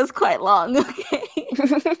me it was quite long, okay?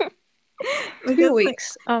 2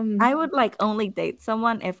 weeks. Like, I would like only date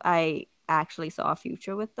someone if I actually saw a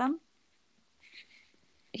future with them.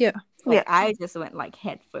 Yeah. Like I just went like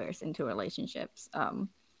head first into relationships.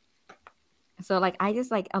 So like I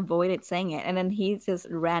just like avoided saying it, and then he just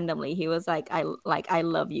randomly he was like I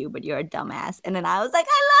love you, but you're a dumbass, and then I was like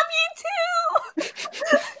I love you too.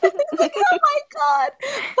 Like oh my god,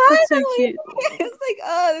 that's so cute. It's like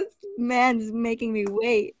oh this man's making me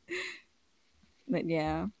wait. But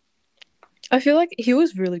yeah, I feel like he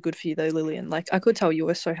was really good for you though, Lilian. Like I could tell you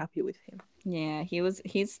were so happy with him. Yeah,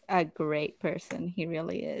 he's a great person. He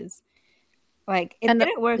really is. Like it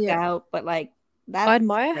didn't work out, but like I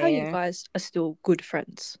admire how you guys are still good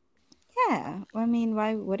friends. Yeah, I mean,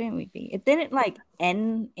 why wouldn't we be? It didn't like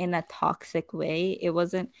end in a toxic way. It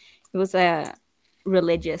was a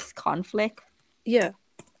religious conflict. Yeah.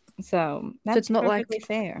 So that's not perfectly like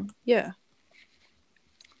fair. Yeah.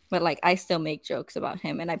 But like I still make jokes about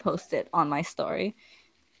him and I post it on my story.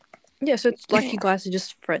 Yeah, so it's like you guys are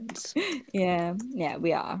just friends. Yeah,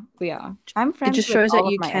 we are. I'm friends. It just shows that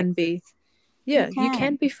you can be. Yeah, you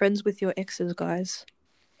can be friends with your exes, guys.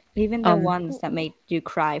 Even the ones that made you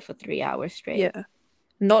cry for 3 hours straight. Yeah.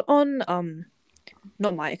 Not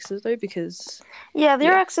my exes though, because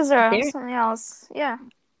their exes are something else. Yeah.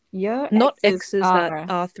 Your not exes that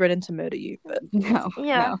are threatened to murder you, but no.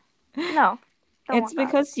 It's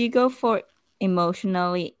because you go for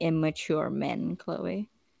emotionally immature men, Chloe.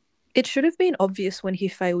 It should have been obvious when he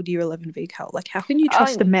failed Year 11 VCAL. Like, how can you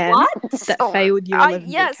trust a man that failed Year 11 VCAL?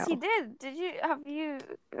 Yes, he did. Have you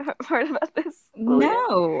heard about this?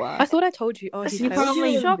 No. I thought I told you. Oh, he failed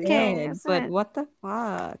probably Year 11 did, but what the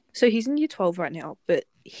fuck? So he's in Year 12 right now, but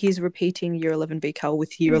he's repeating Year 11 VCAL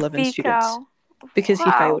with Year 11 students because he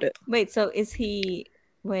failed it. Wait, so he's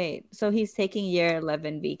taking Year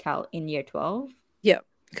 11 VCAL in Year 12? Yeah,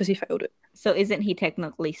 because he failed it. So isn't he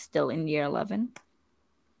technically still in Year 11?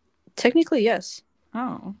 Technically, yes.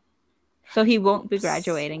 Oh. So he won't be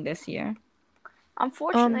graduating this year?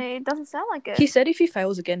 Unfortunately, it doesn't sound like it. He said if he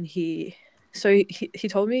fails again, he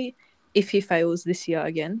told me if he fails this year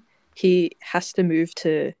again, he has to move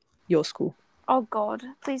to your school. Oh God,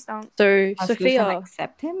 please don't. So Sophia,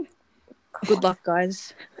 accept him? Good luck,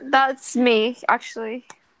 guys. That's me, actually.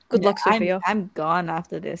 Good luck, Sophia. I'm gone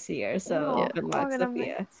after this year, so good luck,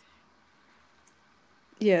 Sophia.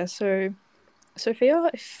 Yeah, so Sophia,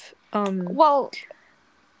 if well,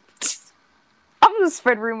 I'm gonna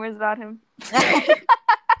spread rumors about him.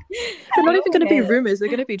 They're not even going to be rumors. They're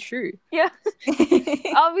going to be true. Yeah.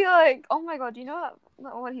 I'll be like, oh my God, you know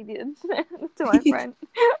what he did to my friend?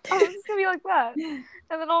 I was just going to be like that. And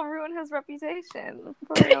then I'll ruin his reputation.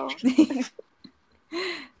 For real.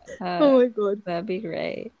 Oh my God. That'd be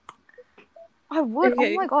great. I would.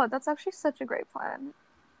 Okay. Oh my God, that's actually such a great plan.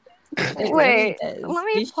 Wait, let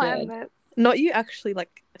me plan this. Not you actually,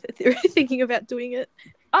 like, thinking about doing it.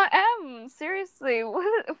 I am, seriously.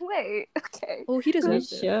 Wait, okay. Well, he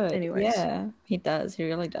deserves it. Anyways. Yeah, he does. He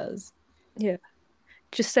really does. Yeah.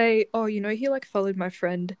 Just say, oh, he, like, followed my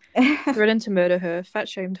friend, threatened to murder her,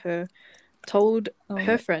 fat-shamed her, told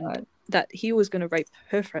her friend that he was going to rape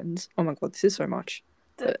her friends. Oh my God, this is so much.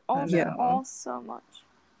 All so much.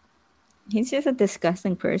 He's just a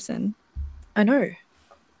disgusting person. I know.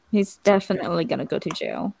 He's definitely going to go to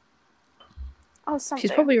jail. Oh, someday.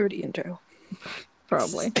 He's probably already in jail.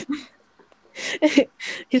 Probably.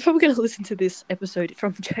 He's probably going to listen to this episode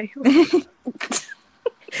from jail.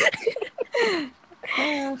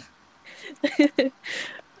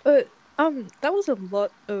 But that was a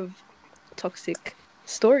lot of toxic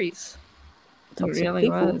stories. It Toxic really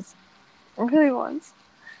people. was. It really was.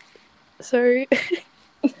 So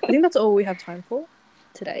I think that's all we have time for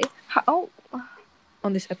today How?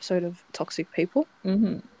 on this episode of Toxic People.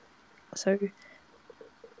 Mm-hmm. So do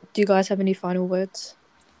you guys have any final words?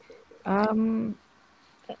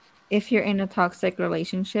 If you're in a toxic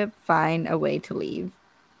relationship, find a way to leave.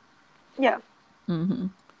 Yeah. Mm-hmm.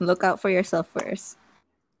 Look out for yourself first.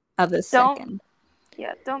 Others Don't- second.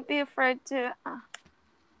 Yeah. Don't be afraid to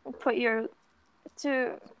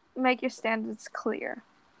make your standards clear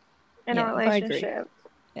in Yeah, a I agree. relationship.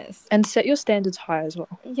 Yes. And set your standards high as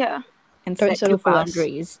well. Yeah. And Don't set settle your for less.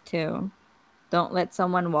 boundaries too. Don't let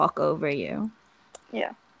someone walk over you.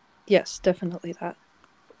 Yeah. Yes, definitely that.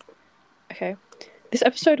 Okay. This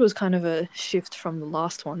episode was kind of a shift from the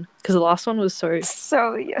last one because the last one was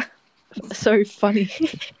so Yeah. funny.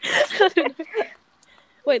 I don't know.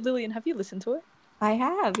 Wait, Lilian, have you listened to it? I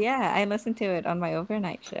have, yeah. I listened to it on my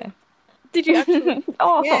overnight shift. Did you actually?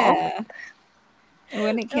 Oh. Yeah. And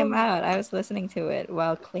when it came Um, out, I was listening to it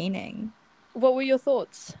while cleaning. What were your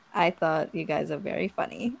thoughts? I thought you guys are very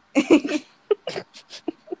funny.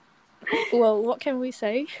 Well, what can we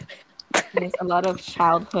say? There's a lot of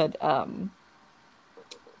childhood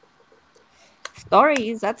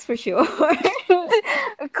stories, that's for sure. Chloe's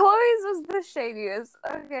was the shadiest.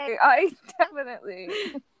 Okay, I definitely.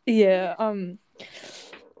 Yeah. I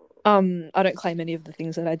don't claim any of the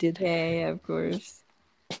things that I did. Yeah, of course.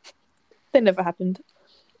 They never happened.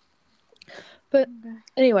 But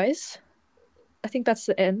anyways, I think that's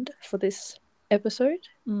the end for this episode.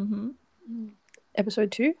 Mm-hmm.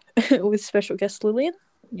 Episode 2 with special guest Lilian.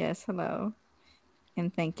 Yes, hello.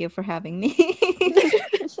 And thank you for having me.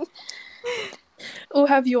 We'll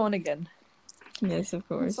have you on again. Yes, of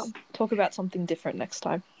course. Talk about something different next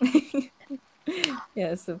time.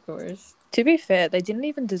 Yes, of course. To be fair, they didn't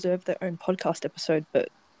even deserve their own podcast episode, but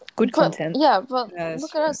good content. Yeah, but That's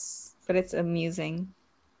look true. at us. But it's amusing,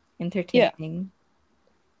 entertaining.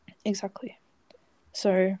 Exactly.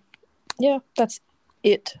 So, yeah, that's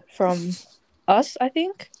it from us, I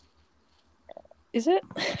think. Is it?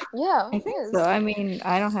 Yeah, I think so. I mean,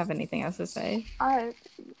 I don't have anything else to say.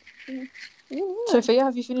 Sophia,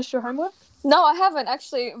 have you finished your homework? No, I haven't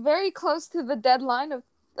actually. Very close to the deadline of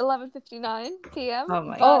 11:59 p.m. Oh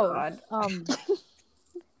my Oh. god.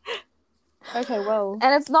 Okay, well.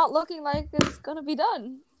 And it's not looking like it's gonna be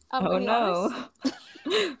done. I'm Oh gonna be honest.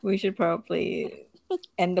 no. We should probably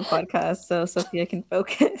end the podcast so Sophia can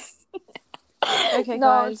focus. Okay, No,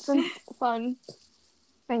 guys. it's been fun.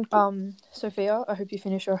 Thank you. Sophia, I hope you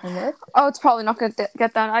finish your homework. Oh, it's probably not gonna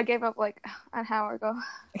get done. I gave up like an hour ago.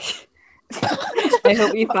 I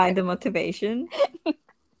hope you find the motivation.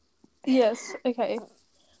 Yes, okay.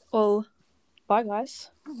 Well, bye, guys.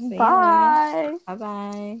 See you. Bye.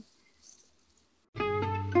 Bye-bye.